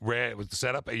you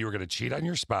set up and you were going to cheat on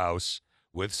your spouse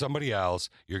with somebody else,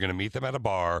 you're going to meet them at a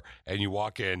bar, and you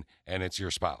walk in and it's your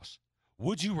spouse,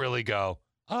 would you really go,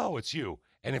 oh, it's you?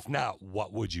 And if not,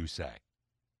 what would you say?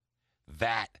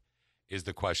 That is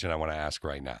the question I want to ask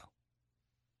right now.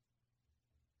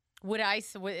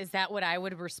 Is that what I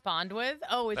would respond with?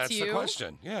 Oh, it's That's you. the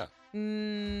question. Yeah.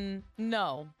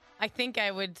 No. I think I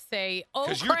would say, oh,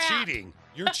 Because crap. you're cheating.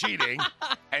 You're cheating.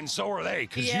 And so are they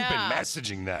because you've been Yeah.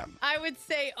 messaging them. I would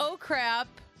say, oh, crap.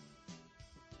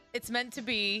 It's meant to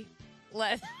be.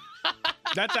 Let.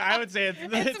 That's I would say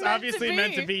it's meant to obviously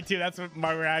meant to be. be too. That's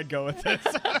where I'd go with this.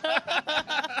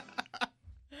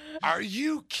 Are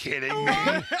you kidding me?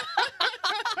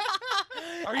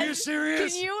 Are you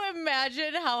serious? Can you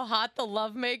imagine how hot the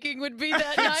lovemaking would be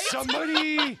that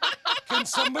night? Can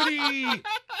somebody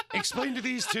Explain to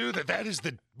these two that is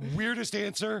the weirdest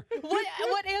answer.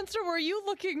 What answer were you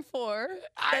looking for?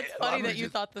 That's funny that you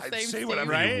thought the same Say thing.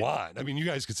 whatever you want. I mean, you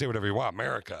guys could say whatever you want,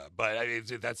 America. But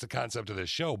that's the concept of this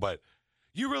show. But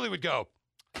you really would go,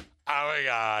 oh my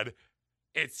God,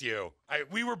 it's you.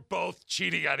 We were both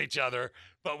cheating on each other,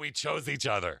 but we chose each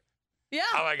other. Yeah.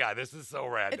 Oh my God, this is so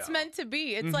random. It's meant to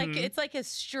be. It's like a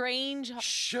strange,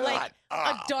 Shut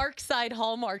a dark side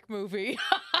Hallmark movie.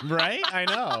 Right? I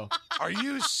know. Are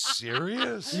you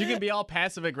serious? You can be all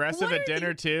passive aggressive at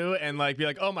dinner too, and like be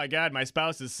like, "Oh my God, my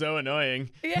spouse is so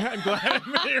annoying. Yeah. I'm glad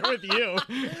I'm here with you."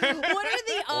 What are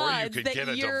the odds or you could that get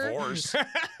a you're divorce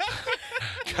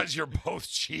because you're both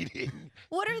cheating.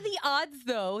 What are the odds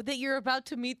though that you're about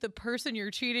to meet the person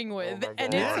you're cheating with, my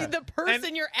and God. it's the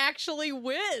person you're actually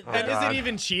with? And is God. it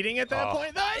even cheating at that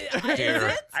point, though?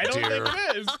 Dear, I don't think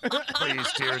it is. Please,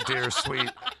 dear, sweet,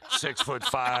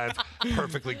 6'5",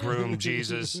 perfectly groomed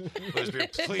Jesus.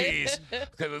 Please,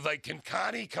 like, can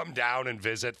Connie come down and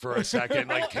visit for a second?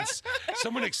 Like, can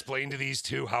someone explain to these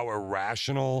two how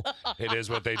irrational it is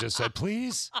what they just said,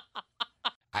 please?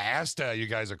 I asked you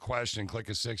guys a question. Click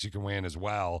a 6, you can weigh in as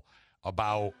well,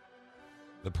 about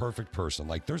the perfect person.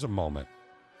 Like, there's a moment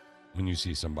when you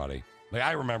see somebody. Like,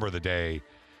 I remember the day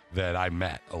that I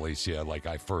met Alicia, like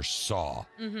I first saw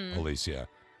Alicia.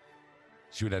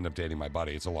 She would end up dating my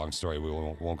buddy. It's a long story. We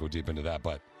won't go deep into that,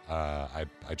 but I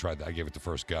tried that. I gave it the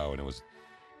first go, and it was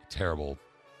terrible.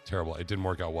 It didn't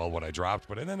work out well what I dropped,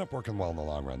 but it ended up working well in the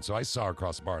long run. So I saw her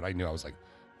across the bar, and I knew, I was like,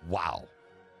 wow.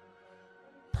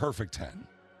 Perfect 10.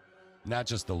 Not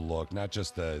just the look, not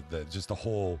just the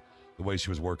way she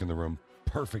was working the room.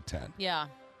 Perfect 10. Yeah.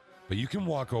 But you can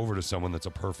walk over to someone that's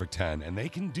a perfect 10, and they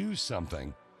can do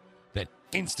something that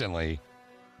instantly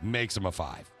makes them a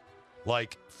 5.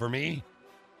 Like, for me,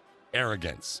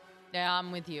 arrogance. Yeah,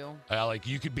 I'm with you. Like,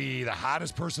 you could be the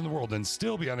hottest person in the world and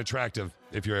still be unattractive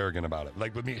if you're arrogant about it.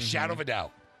 Like, with me, shadow of a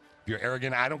doubt. If you're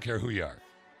arrogant, I don't care who you are.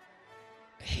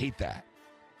 I hate that.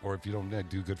 Or if you don't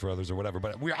do good for others or whatever.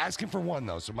 But we're asking for one,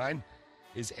 though. So mine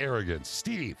is arrogance.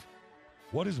 Steve,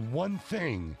 what is one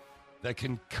thing that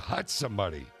can cut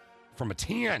somebody from a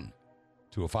 10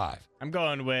 to a 5? I'm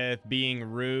going with being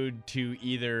rude to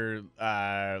either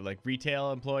like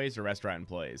retail employees or restaurant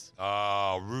employees.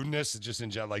 Oh, rudeness just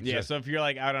in general. Like, yeah, so if you're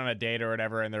like out on a date or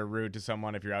whatever and they're rude to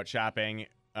someone, if you're out shopping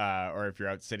or if you're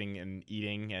out sitting and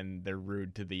eating and they're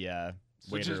rude to the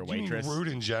waiter or waitress. You mean rude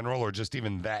in general, or just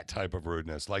even that type of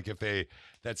rudeness? Like, if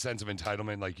that sense of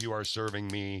entitlement, like, you are serving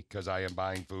me because I am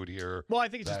buying food here. Well, I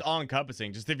think it's just all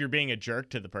encompassing. Just if you're being a jerk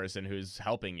to the person who's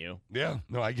helping you. Yeah,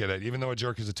 no, I get it. Even though a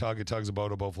jerk is a tugs a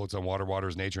boat floats on water. Water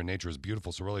is nature, and nature is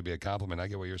beautiful. So really, be a compliment. I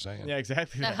get what you're saying. Yeah,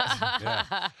 exactly. That.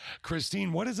 Yeah.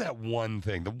 Christine, what is that one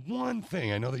thing? The one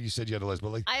thing. I know that you said you had a list,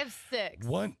 but like, I have 6.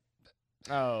 What?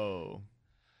 Oh.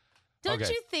 Don't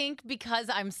Okay. you think because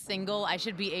I'm single, I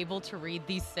should be able to read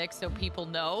these 6 so people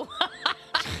know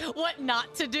what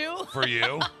not to do? For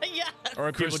you? Yeah.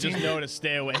 Or people just know to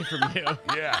stay away from you.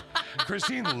 Yeah.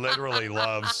 Christine literally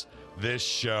loves this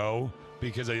show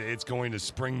because it's going to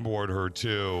springboard her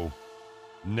to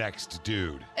next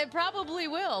dude. It probably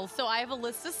will. So I have a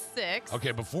list of 6.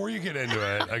 Okay, before you get into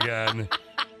it, again,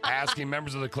 asking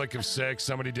members of the Click of 6,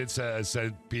 somebody did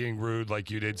said being rude like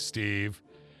you did, Steve.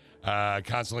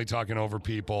 Constantly talking over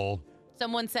people.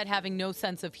 Someone said having no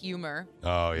sense of humor.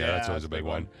 Oh, yeah, that's always a big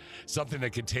one. Something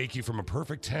that could take you from a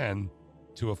perfect 10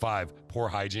 to a 5. Poor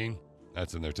hygiene.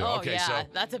 That's in there, too. Oh, Okay, yeah. so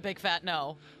That's a big fat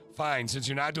no. fine. Since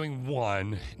you're not doing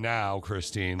 1 now,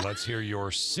 Christine, let's hear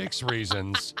your 6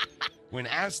 reasons. When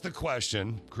asked the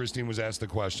question, Christine was asked the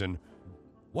question,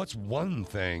 what's one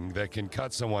thing that can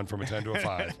cut someone from a 10 to a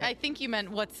 5? I think you meant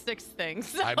what 6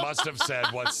 things. I must have said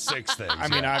what's 6 things. I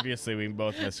mean, yeah. obviously, we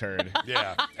both misheard.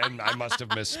 Yeah, and I must have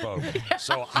misspoke.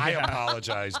 So I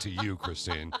apologize to you,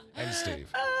 Christine, and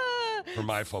Steve, for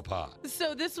my faux pas.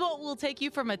 So this one will take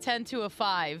you from a 10 to a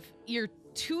 5. You're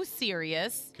too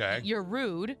serious. Okay. You're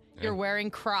rude. Yeah. You're wearing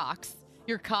Crocs.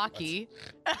 You're cocky.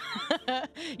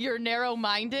 You're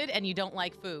narrow-minded, and you don't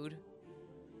like food.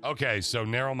 Okay, so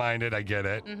narrow-minded, I get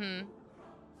it. Mm-hmm.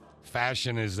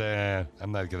 Fashion is,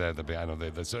 I'm not good at the, I don't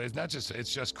think, so it's not just,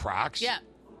 it's just Crocs? Yeah.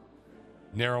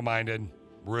 Narrow-minded,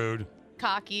 rude.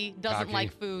 Cocky. Doesn't Cocky.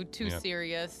 like food. Too Yeah.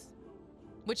 serious.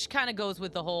 Which kind of goes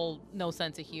with the whole no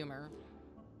sense of humor.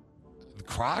 The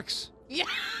Crocs? Yeah.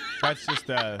 That's just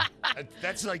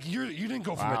That's like, you didn't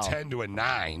go from Wow. a 10 to a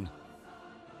 9.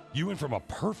 You went from a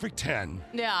perfect 10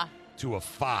 Yeah. to a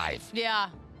 5. Yeah.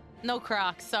 No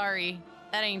Crocs. Sorry.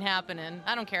 That ain't happening.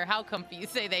 I don't care how comfy you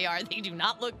say they are. They do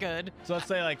not look good. So let's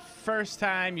say, like, first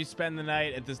time you spend the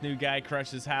night at this new guy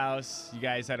crush's house. You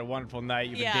guys had a wonderful night.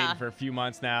 You've been dating for a few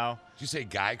months now. Did you say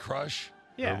guy crush?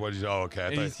 Yeah. Or what did you, oh, okay. I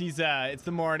And thought- he's it's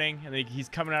the morning, and he's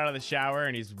coming out of the shower,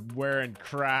 and he's wearing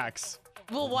Crocs.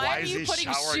 Well, why are is you he putting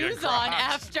showering in shoes on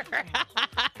Crocs? after?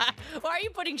 Why are you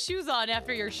putting shoes on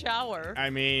after your shower? I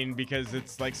mean, because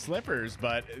it's like slippers,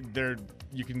 but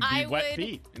you can be I wet would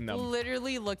feet in them.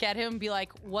 literally look at him and be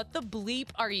like, what the bleep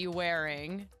are you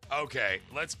wearing? Okay,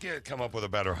 let's come up with a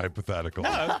better hypothetical. No,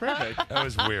 that's perfect. That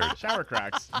was weird. Shower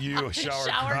Crocs. You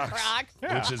shower Crocs,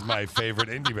 Yeah. which is my favorite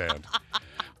indie band.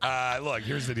 Look,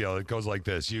 here's the deal. It goes like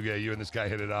this. You and this guy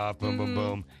hit it off. Boom, boom,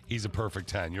 boom. He's a perfect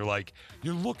 10. You're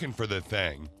looking for the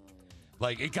thing.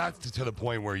 Like, it got to the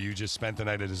point where you just spent the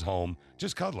night at his home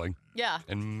just cuddling. Yeah.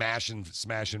 And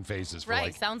smashing faces for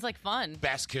Right. Sounds like fun.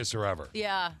 best kisser ever.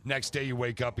 Yeah. Next day you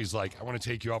wake up, he's like, I want to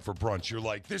take you out for brunch. You're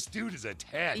like, this dude is a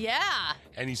 10. Yeah.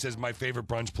 And he says, my favorite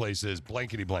brunch place is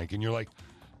blankety blank. And you're like,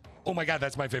 oh my God,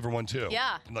 that's my favorite one too.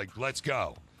 Yeah. And like, let's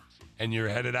go. And you're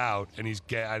headed out, and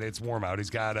it's warm out. He's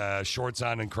got shorts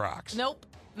on and Crocs. Nope.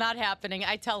 Not happening.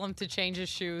 I tell him to change his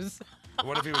shoes.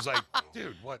 What if he was like,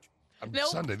 dude, what? Nope.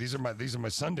 Sunday. These are my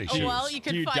Sunday Oh, shoes. well, you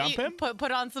can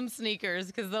put on some sneakers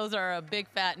because those are a big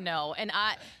fat no. And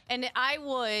I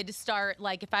would start,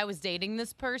 like, if I was dating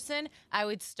this person, I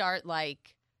would start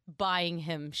like buying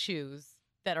him shoes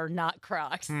that are not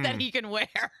Crocs that he can wear.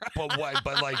 But why?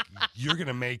 But like, you're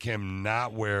gonna make him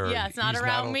not wear. Yeah, it's not he's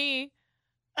around me.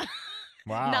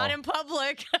 Wow. Not in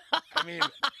public. I mean,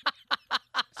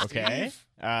 Okay.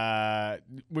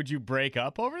 Would you break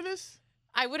up over this?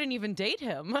 I wouldn't even date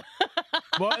him.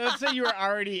 Well, let's say you were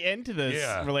already into this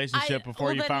relationship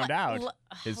before you found out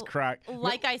his Croc.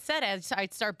 Like I said,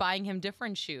 I'd start buying him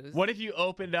different shoes. What if you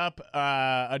opened up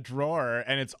a drawer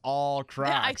and it's all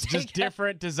Crocs, just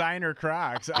different designer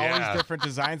Crocs, always different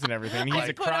designs and everything? He's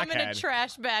a Put Croc them in a head.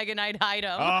 trash bag and I'd hide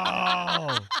them.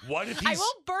 Oh, what if I he's?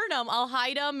 won't burn them. I'll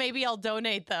hide them. Maybe I'll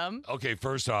donate them. Okay,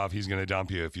 first off, he's gonna dump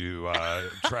you if you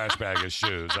trash bag his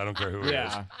shoes. I don't care who he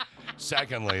Yeah. is.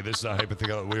 Secondly, this is a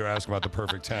hypothetical. We were asking about the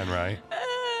perfect 10, right?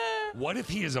 What if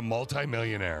he is a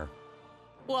multimillionaire?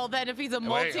 Well, then if he's a Wait,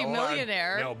 hold on.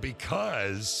 multi-millionaire, No,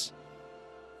 because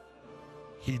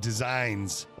he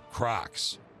designs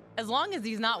Crocs. as long as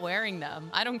he's not wearing them,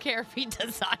 I don't care if he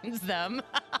designs them.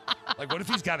 Like, what if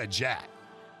he's got a jet?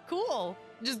 Cool.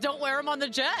 Just don't wear them on the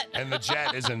jet. And the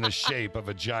jet is in the shape of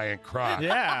a giant croc.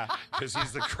 Yeah. Because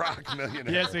he's the croc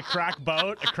millionaire. He has a Croc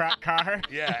boat, a Croc car.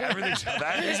 Yeah, everything's.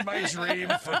 That is my dream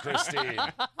for Christine.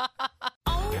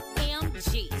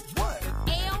 OMG. What?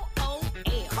 LOL.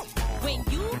 When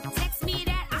you text me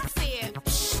that, I said,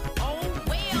 oh,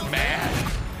 well.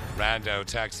 Man. Rando,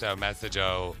 texto,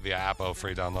 messageo via Apple,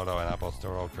 free downloado, and Apple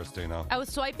Store, Christina. I was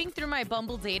swiping through my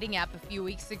Bumble dating app a few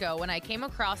weeks ago when I came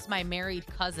across my married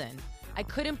cousin. I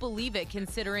couldn't believe it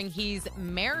considering he's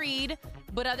married,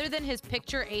 but other than his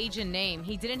picture, age, and name,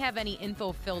 he didn't have any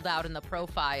info filled out in the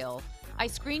profile. I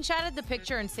screenshotted the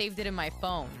picture and saved it in my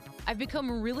phone. I've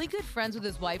become really good friends with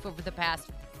his wife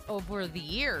over the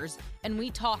years, and we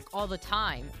talk all the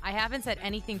time. I haven't said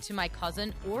anything to my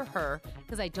cousin or her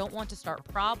because I don't want to start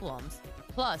problems.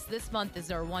 Plus, this month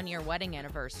is our 1-year wedding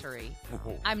anniversary.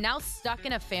 I'm now stuck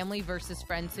in a family versus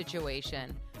friend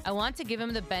situation. I want to give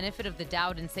him the benefit of the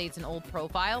doubt and say it's an old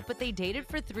profile, but they dated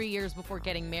for 3 years before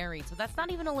getting married, so that's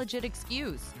not even a legit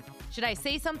excuse. Should I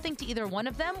say something to either one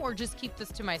of them or just keep this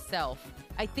to myself?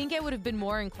 I think I would have been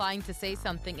more inclined to say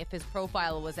something if his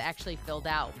profile was actually filled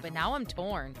out, but now I'm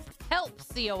torn. Help,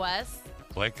 COS.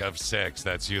 Click of 6.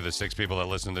 That's you, the 6 people that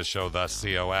listen to the show, thus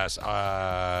COS.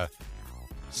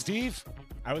 Steve?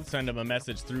 I would send him a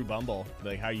message through Bumble,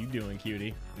 like, how you doing,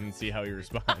 cutie? And see how he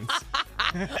responds.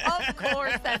 Of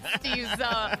course, that's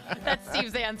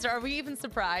Steve's answer. Are we even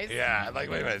surprised? Yeah, like,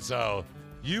 wait a minute. So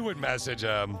you would message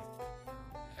him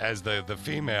as the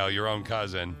female, your own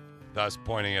cousin, thus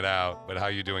pointing it out, but how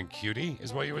you doing, cutie,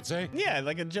 is what you would say? Yeah,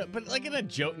 like a joke, but like in a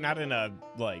joke, not in a,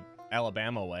 like,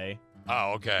 Alabama way.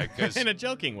 Oh, okay. 'Cause in a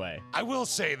joking way. I will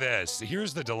say this.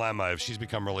 Here's the dilemma. If she's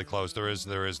become really close, there is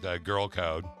the girl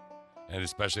code, and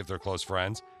especially if they're close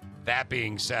friends. That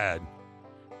being said,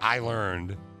 I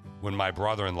learned when my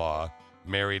brother-in-law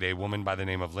married a woman by the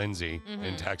name of Lindsay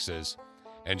in Texas,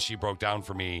 and she broke down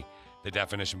for me the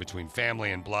definition between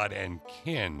family and blood and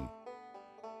kin.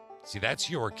 See, that's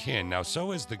your kin. Now,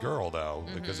 so is the girl, though,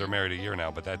 because they're married a year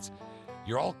now, but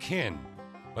you're all kin,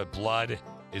 but blood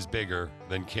is bigger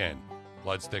than kin.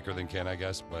 Blood's thicker than kin, I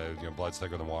guess, but blood's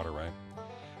thicker than water, right?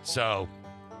 So,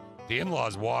 the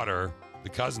in-law's water, the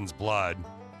cousin's blood,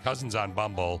 cousin's on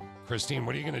Bumble. Christine,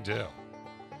 what are you going to do?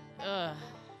 Ugh.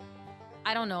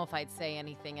 I don't know if I'd say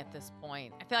anything at this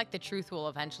point. I feel like the truth will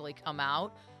eventually come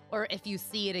out. Or if you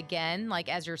see it again, like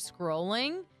as you're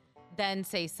scrolling, then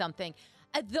say something.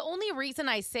 The only reason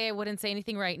I say I wouldn't say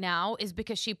anything right now is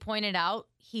because she pointed out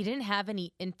he didn't have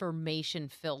any information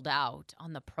filled out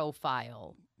on the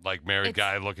profile. Like married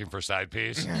guy looking for side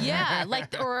piece? Yeah,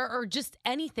 like or just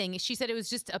anything. She said it was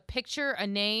just a picture, a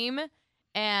name,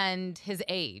 and his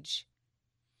age.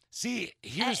 See,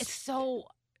 here's... So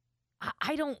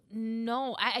I don't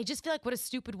know. I just feel like what a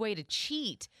stupid way to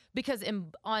cheat, because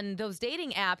on those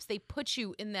dating apps, they put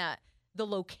you in the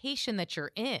location that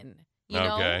you're in, you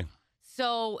know? Okay.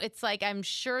 So it's like, I'm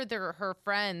sure her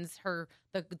friends,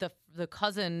 the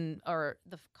cousin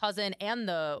and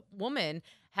the woman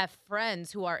have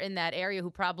friends who are in that area who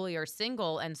probably are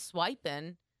single and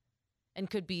swiping and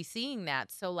could be seeing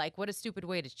that. So like, what a stupid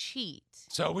way to cheat.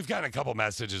 So we've gotten a couple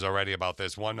messages already about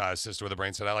this. One sister with a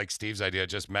brain said, I like Steve's idea.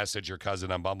 Just message your cousin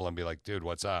on Bumble and be like, dude,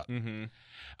 what's up? Mm-hmm.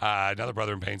 Another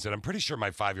brother in pain said, I'm pretty sure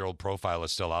my 5-year-old profile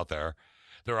is still out there.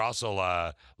 There are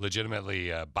also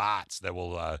legitimately bots that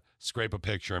will scrape a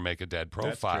picture and make a dead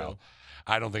profile.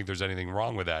 I don't think there's anything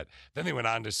wrong with that. Then they went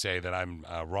on to say that I'm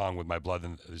wrong with my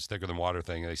blood is thicker than water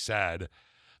thing. They said,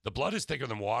 the blood is thicker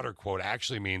than water, quote,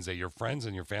 actually means that your friends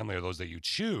and your family are those that you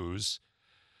choose.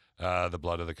 The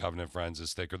blood of the covenant friends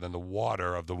is thicker than the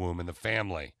water of the womb in the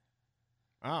family.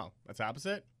 Oh, that's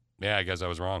opposite? Yeah, I guess I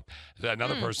was wrong.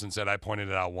 Another person said I pointed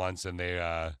it out once, and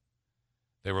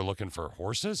they were looking for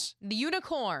horses? The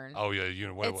unicorn. Oh, yeah.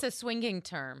 It's a swinging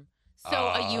term. So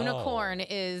a unicorn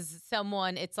is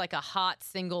someone, it's like a hot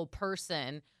single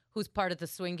person who's part of the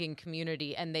swinging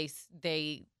community, and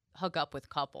they hook up with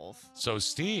couples. So,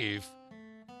 Steve,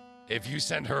 if you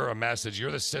send her a message,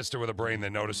 you're the sister with a brain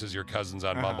that notices your cousins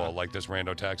on Bumble, like this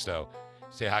rando texto.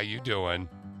 Say, how you doing?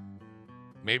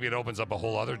 Maybe it opens up a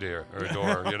whole other door, you know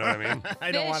what I mean?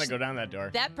 I don't want to go down that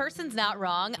door. That person's not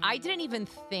wrong. I didn't even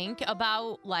think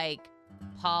about, like,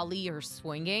 poly or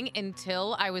swinging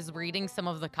until I was reading some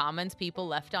of the comments people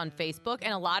left on Facebook,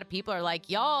 and a lot of people are like,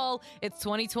 y'all, it's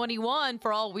 2021.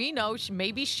 For all we know,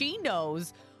 maybe she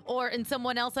knows. Or in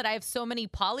someone else that I have so many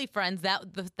poly friends,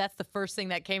 that's the first thing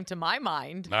that came to my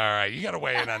mind. All right, you got to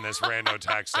weigh in on this rando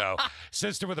texto.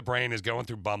 Sister with a brain is going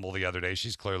through Bumble the other day.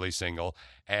 She's clearly single.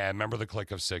 And remember the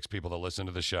clique of 6 people that listen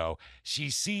to the show. She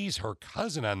sees her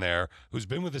cousin on there who's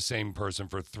been with the same person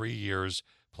for 3 years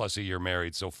plus a year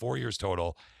married. So 4 years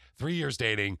total, 3 years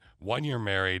dating, 1 year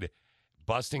married,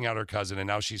 busting out her cousin, and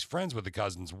now she's friends with the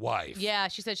cousin's wife. Yeah,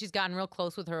 she said she's gotten real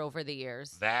close with her over the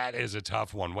years. That is a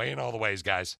tough one. Weigh in all the ways,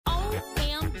 guys.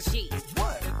 OMG.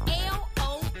 What?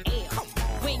 LOL.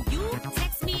 When you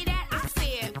text me that, I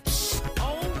said,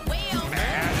 oh, well.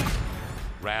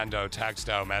 Rando,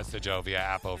 texto, messageo via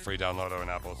Apple, free downloader and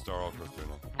Apple Store.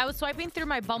 Christina. I was swiping through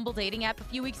my Bumble dating app a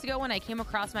few weeks ago when I came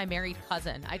across my married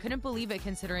cousin. I couldn't believe it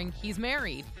considering he's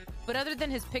married. But other than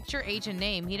his picture, age, and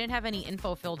name, he didn't have any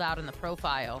info filled out in the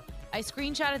profile. I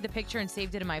screenshotted the picture and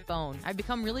saved it in my phone. I've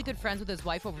become really good friends with his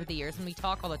wife over the years, and we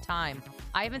talk all the time.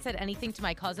 I haven't said anything to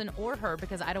my cousin or her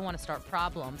because I don't want to start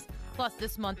problems. Plus,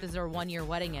 this month is our 1-year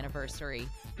wedding anniversary.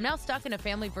 I'm now stuck in a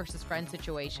family versus friend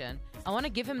situation. I want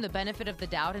to give him the benefit of the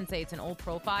doubt and say it's an old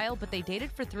profile, but they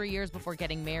dated for 3 years before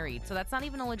getting married, so that's not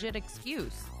even a legit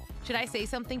excuse. Should I say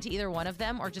something to either one of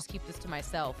them or just keep this to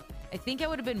myself? I think I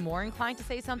would have been more inclined to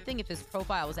say something if his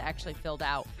profile was actually filled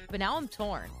out, but now I'm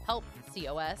torn. Help,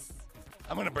 COS.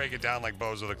 I'm going to break it down like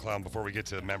Bozo the Clown before we get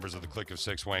to the members of the clique of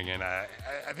 6 weighing in. I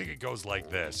think it goes like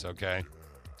this, okay?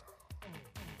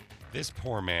 This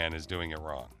poor man is doing it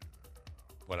wrong.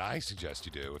 What I suggest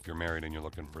you do if you're married and you're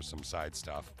looking for some side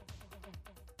stuff,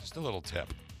 just a little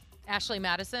tip. Ashley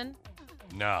Madison?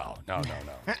 No. No,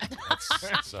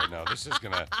 this is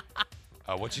going to...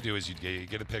 what you do is you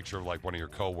get a picture of like one of your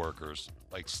coworkers,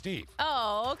 like Steve.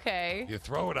 Oh, okay. You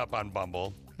throw it up on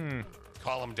Bumble.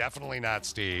 Call him definitely not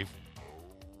Steve.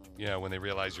 You know, when they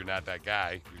realize you're not that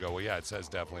guy, you go, well, yeah, it says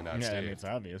definitely not Steve. Yeah, I mean, it's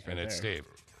obvious right And it's there. Steve.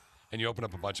 And you open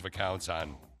up a bunch of accounts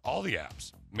on all the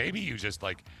apps. Maybe you just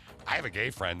like, I have a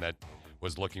gay friend that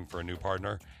was looking for a new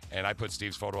partner, and I put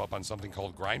Steve's photo up on something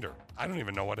called Grindr. I don't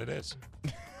even know what it is.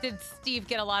 Did Steve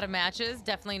get a lot of matches?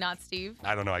 Definitely not Steve.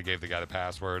 I don't know. I gave the guy the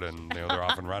password, and they're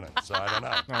off and running. So I don't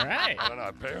know. All right. I don't know.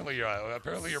 Apparently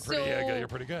you're pretty. So, you're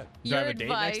pretty good. Do I have a date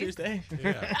next Tuesday?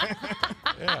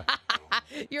 Yeah.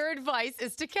 Your advice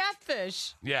is to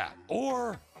catfish. Yeah.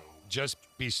 Or just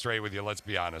be straight with you. Let's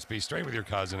be honest. Be straight with your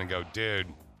cousin and go, dude,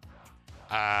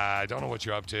 I don't know what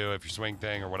you're up to, if you're swing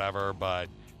thing or whatever, but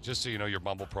just so you know, your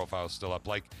Bumble profile is still up.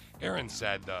 Like Aaron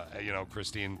said,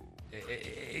 Christine,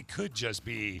 it could just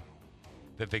be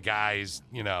that the guy's,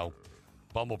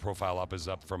 Bumble profile is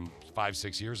up from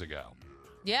 5-6 years ago.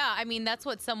 Yeah, I mean, that's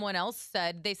what someone else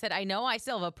said. They said, I know I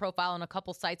still have a profile on a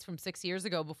couple sites from 6 years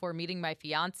ago before meeting my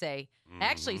fiance.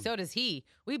 Actually, so does he.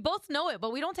 We both know it,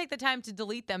 but we don't take the time to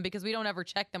delete them because we don't ever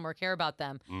check them or care about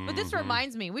them. But this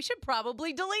reminds me, we should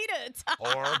probably delete it.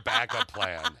 Or backup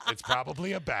plan. It's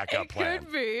probably a backup plan.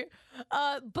 Could be.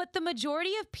 But the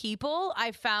majority of people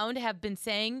I found have been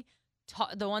saying,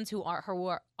 the ones who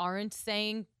aren't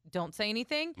saying, don't say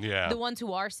anything. Yeah. The ones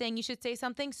who are saying you should say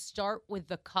something, start with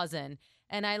the cousin.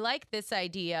 And I like this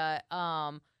idea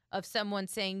of someone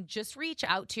saying, just reach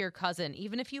out to your cousin.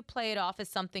 Even if you play it off as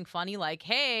something funny like,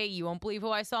 hey, you won't believe who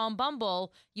I saw on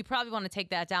Bumble, you probably want to take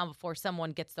that down before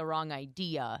someone gets the wrong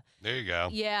idea. There you go.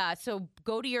 Yeah, so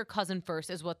go to your cousin first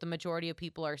is what the majority of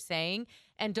people are saying.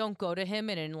 And don't go to him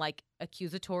in an like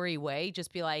accusatory way.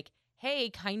 Just be like, hey,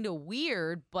 kind of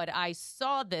weird, but I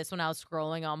saw this when I was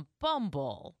scrolling on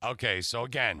Bumble. Okay, so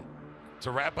again,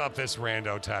 to wrap up this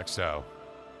rando texto,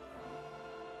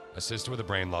 a sister with a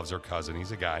brain loves her cousin.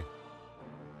 He's a guy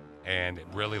and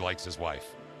really likes his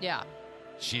wife. Yeah.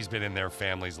 She's been in their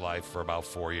family's life for about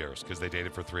 4 years because they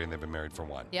dated for 3 and they've been married for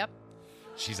 1. Yep.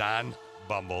 She's on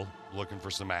Bumble looking for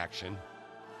some action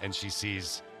and she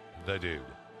sees the dude.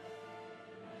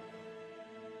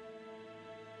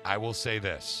 I will say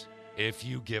this. If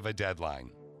you give a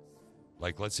deadline,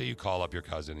 like let's say you call up your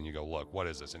cousin and you go, look, what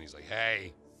is this? And he's like,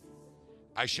 hey,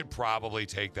 I should probably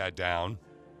take that down.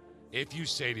 If you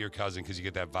say to your cousin, because you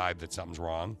get that vibe that something's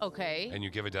wrong, okay, and you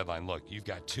give a deadline, look, you've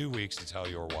got 2 weeks to tell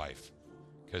your wife,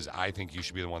 because I think you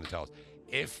should be the one to tell us.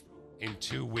 If in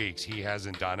 2 weeks he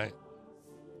hasn't done it,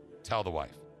 tell the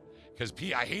wife. Because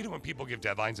I hate it when people give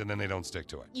deadlines and then they don't stick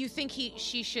to it. You think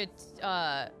she should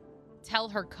tell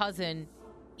her cousin,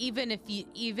 even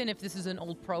if this is an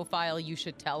old profile, you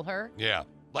should tell her? Yeah.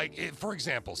 Like, for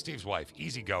example, Steve's wife,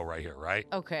 easy go right here, right?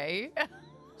 Okay.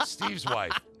 Steve's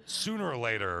wife, sooner or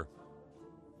later,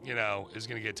 is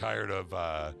going to get tired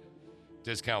of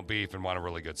discount beef and want a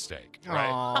really good steak, right?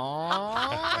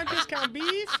 Aww, discount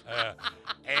beef?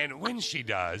 And when she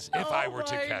does, if I were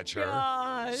to catch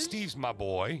her, Steve's my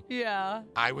boy. Yeah.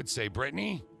 I would say,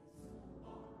 Brittany,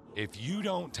 if you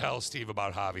don't tell Steve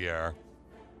about Javier,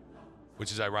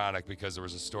 which is ironic because there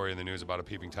was a story in the news about a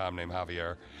peeping Tom named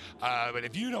Javier, but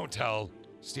if you don't tell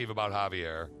Steve about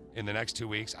Javier in the next 2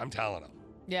 weeks, I'm telling him.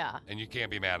 Yeah. And you can't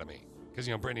be mad at me. Because,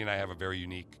 Brittany and I have a very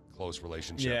unique, close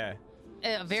relationship.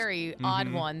 Yeah. A very odd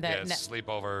one. That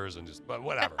sleepovers and but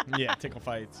whatever. Yeah, tickle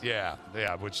fights. Yeah,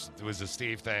 which was a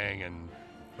Steve thing,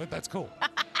 but that's cool.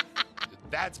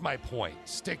 That's my point.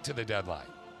 Stick to the deadline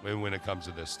when it comes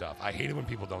to this stuff. I hate it when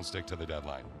people don't stick to the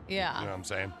deadline. Yeah. You know what I'm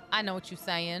saying? I know what you're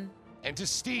saying. And to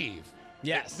Steve,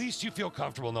 yes, at least you feel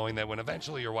comfortable knowing that when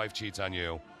eventually your wife cheats on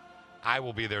you, I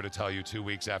will be there to tell you 2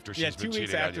 weeks after she's been cheating on you. 2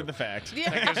 weeks after the fact. Yeah.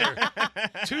 That gives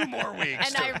her 2 more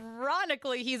weeks. And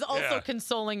ironically, he's also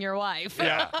consoling your wife.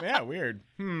 Yeah. Yeah, weird.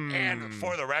 And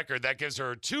for the record, that gives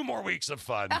her 2 more weeks of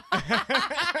fun.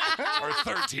 Or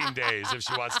 13 days if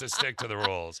she wants to stick to the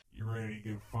rules. You ready to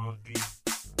get funky?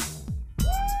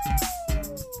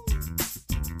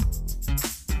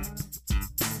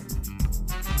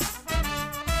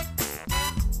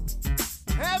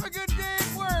 Have a good day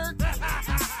at work.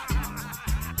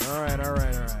 All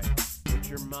right. Put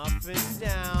your muffin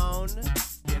down,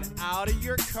 get out of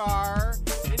your car,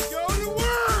 and go to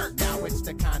work. Now it's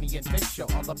the Connie and Vince show,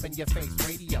 all up in your face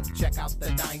radio. Check out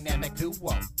the dynamic duo.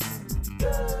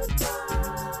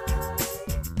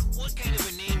 What kind of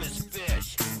a name is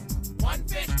Fish? 1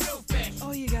 fish, 2 fish.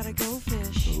 Oh, you gotta go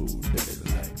fish. Ooh, daddy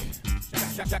like.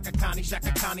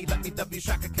 Shaka Connie, let me W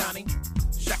Shaka Connie.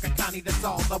 Shaka Connie, that's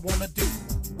all I wanna do.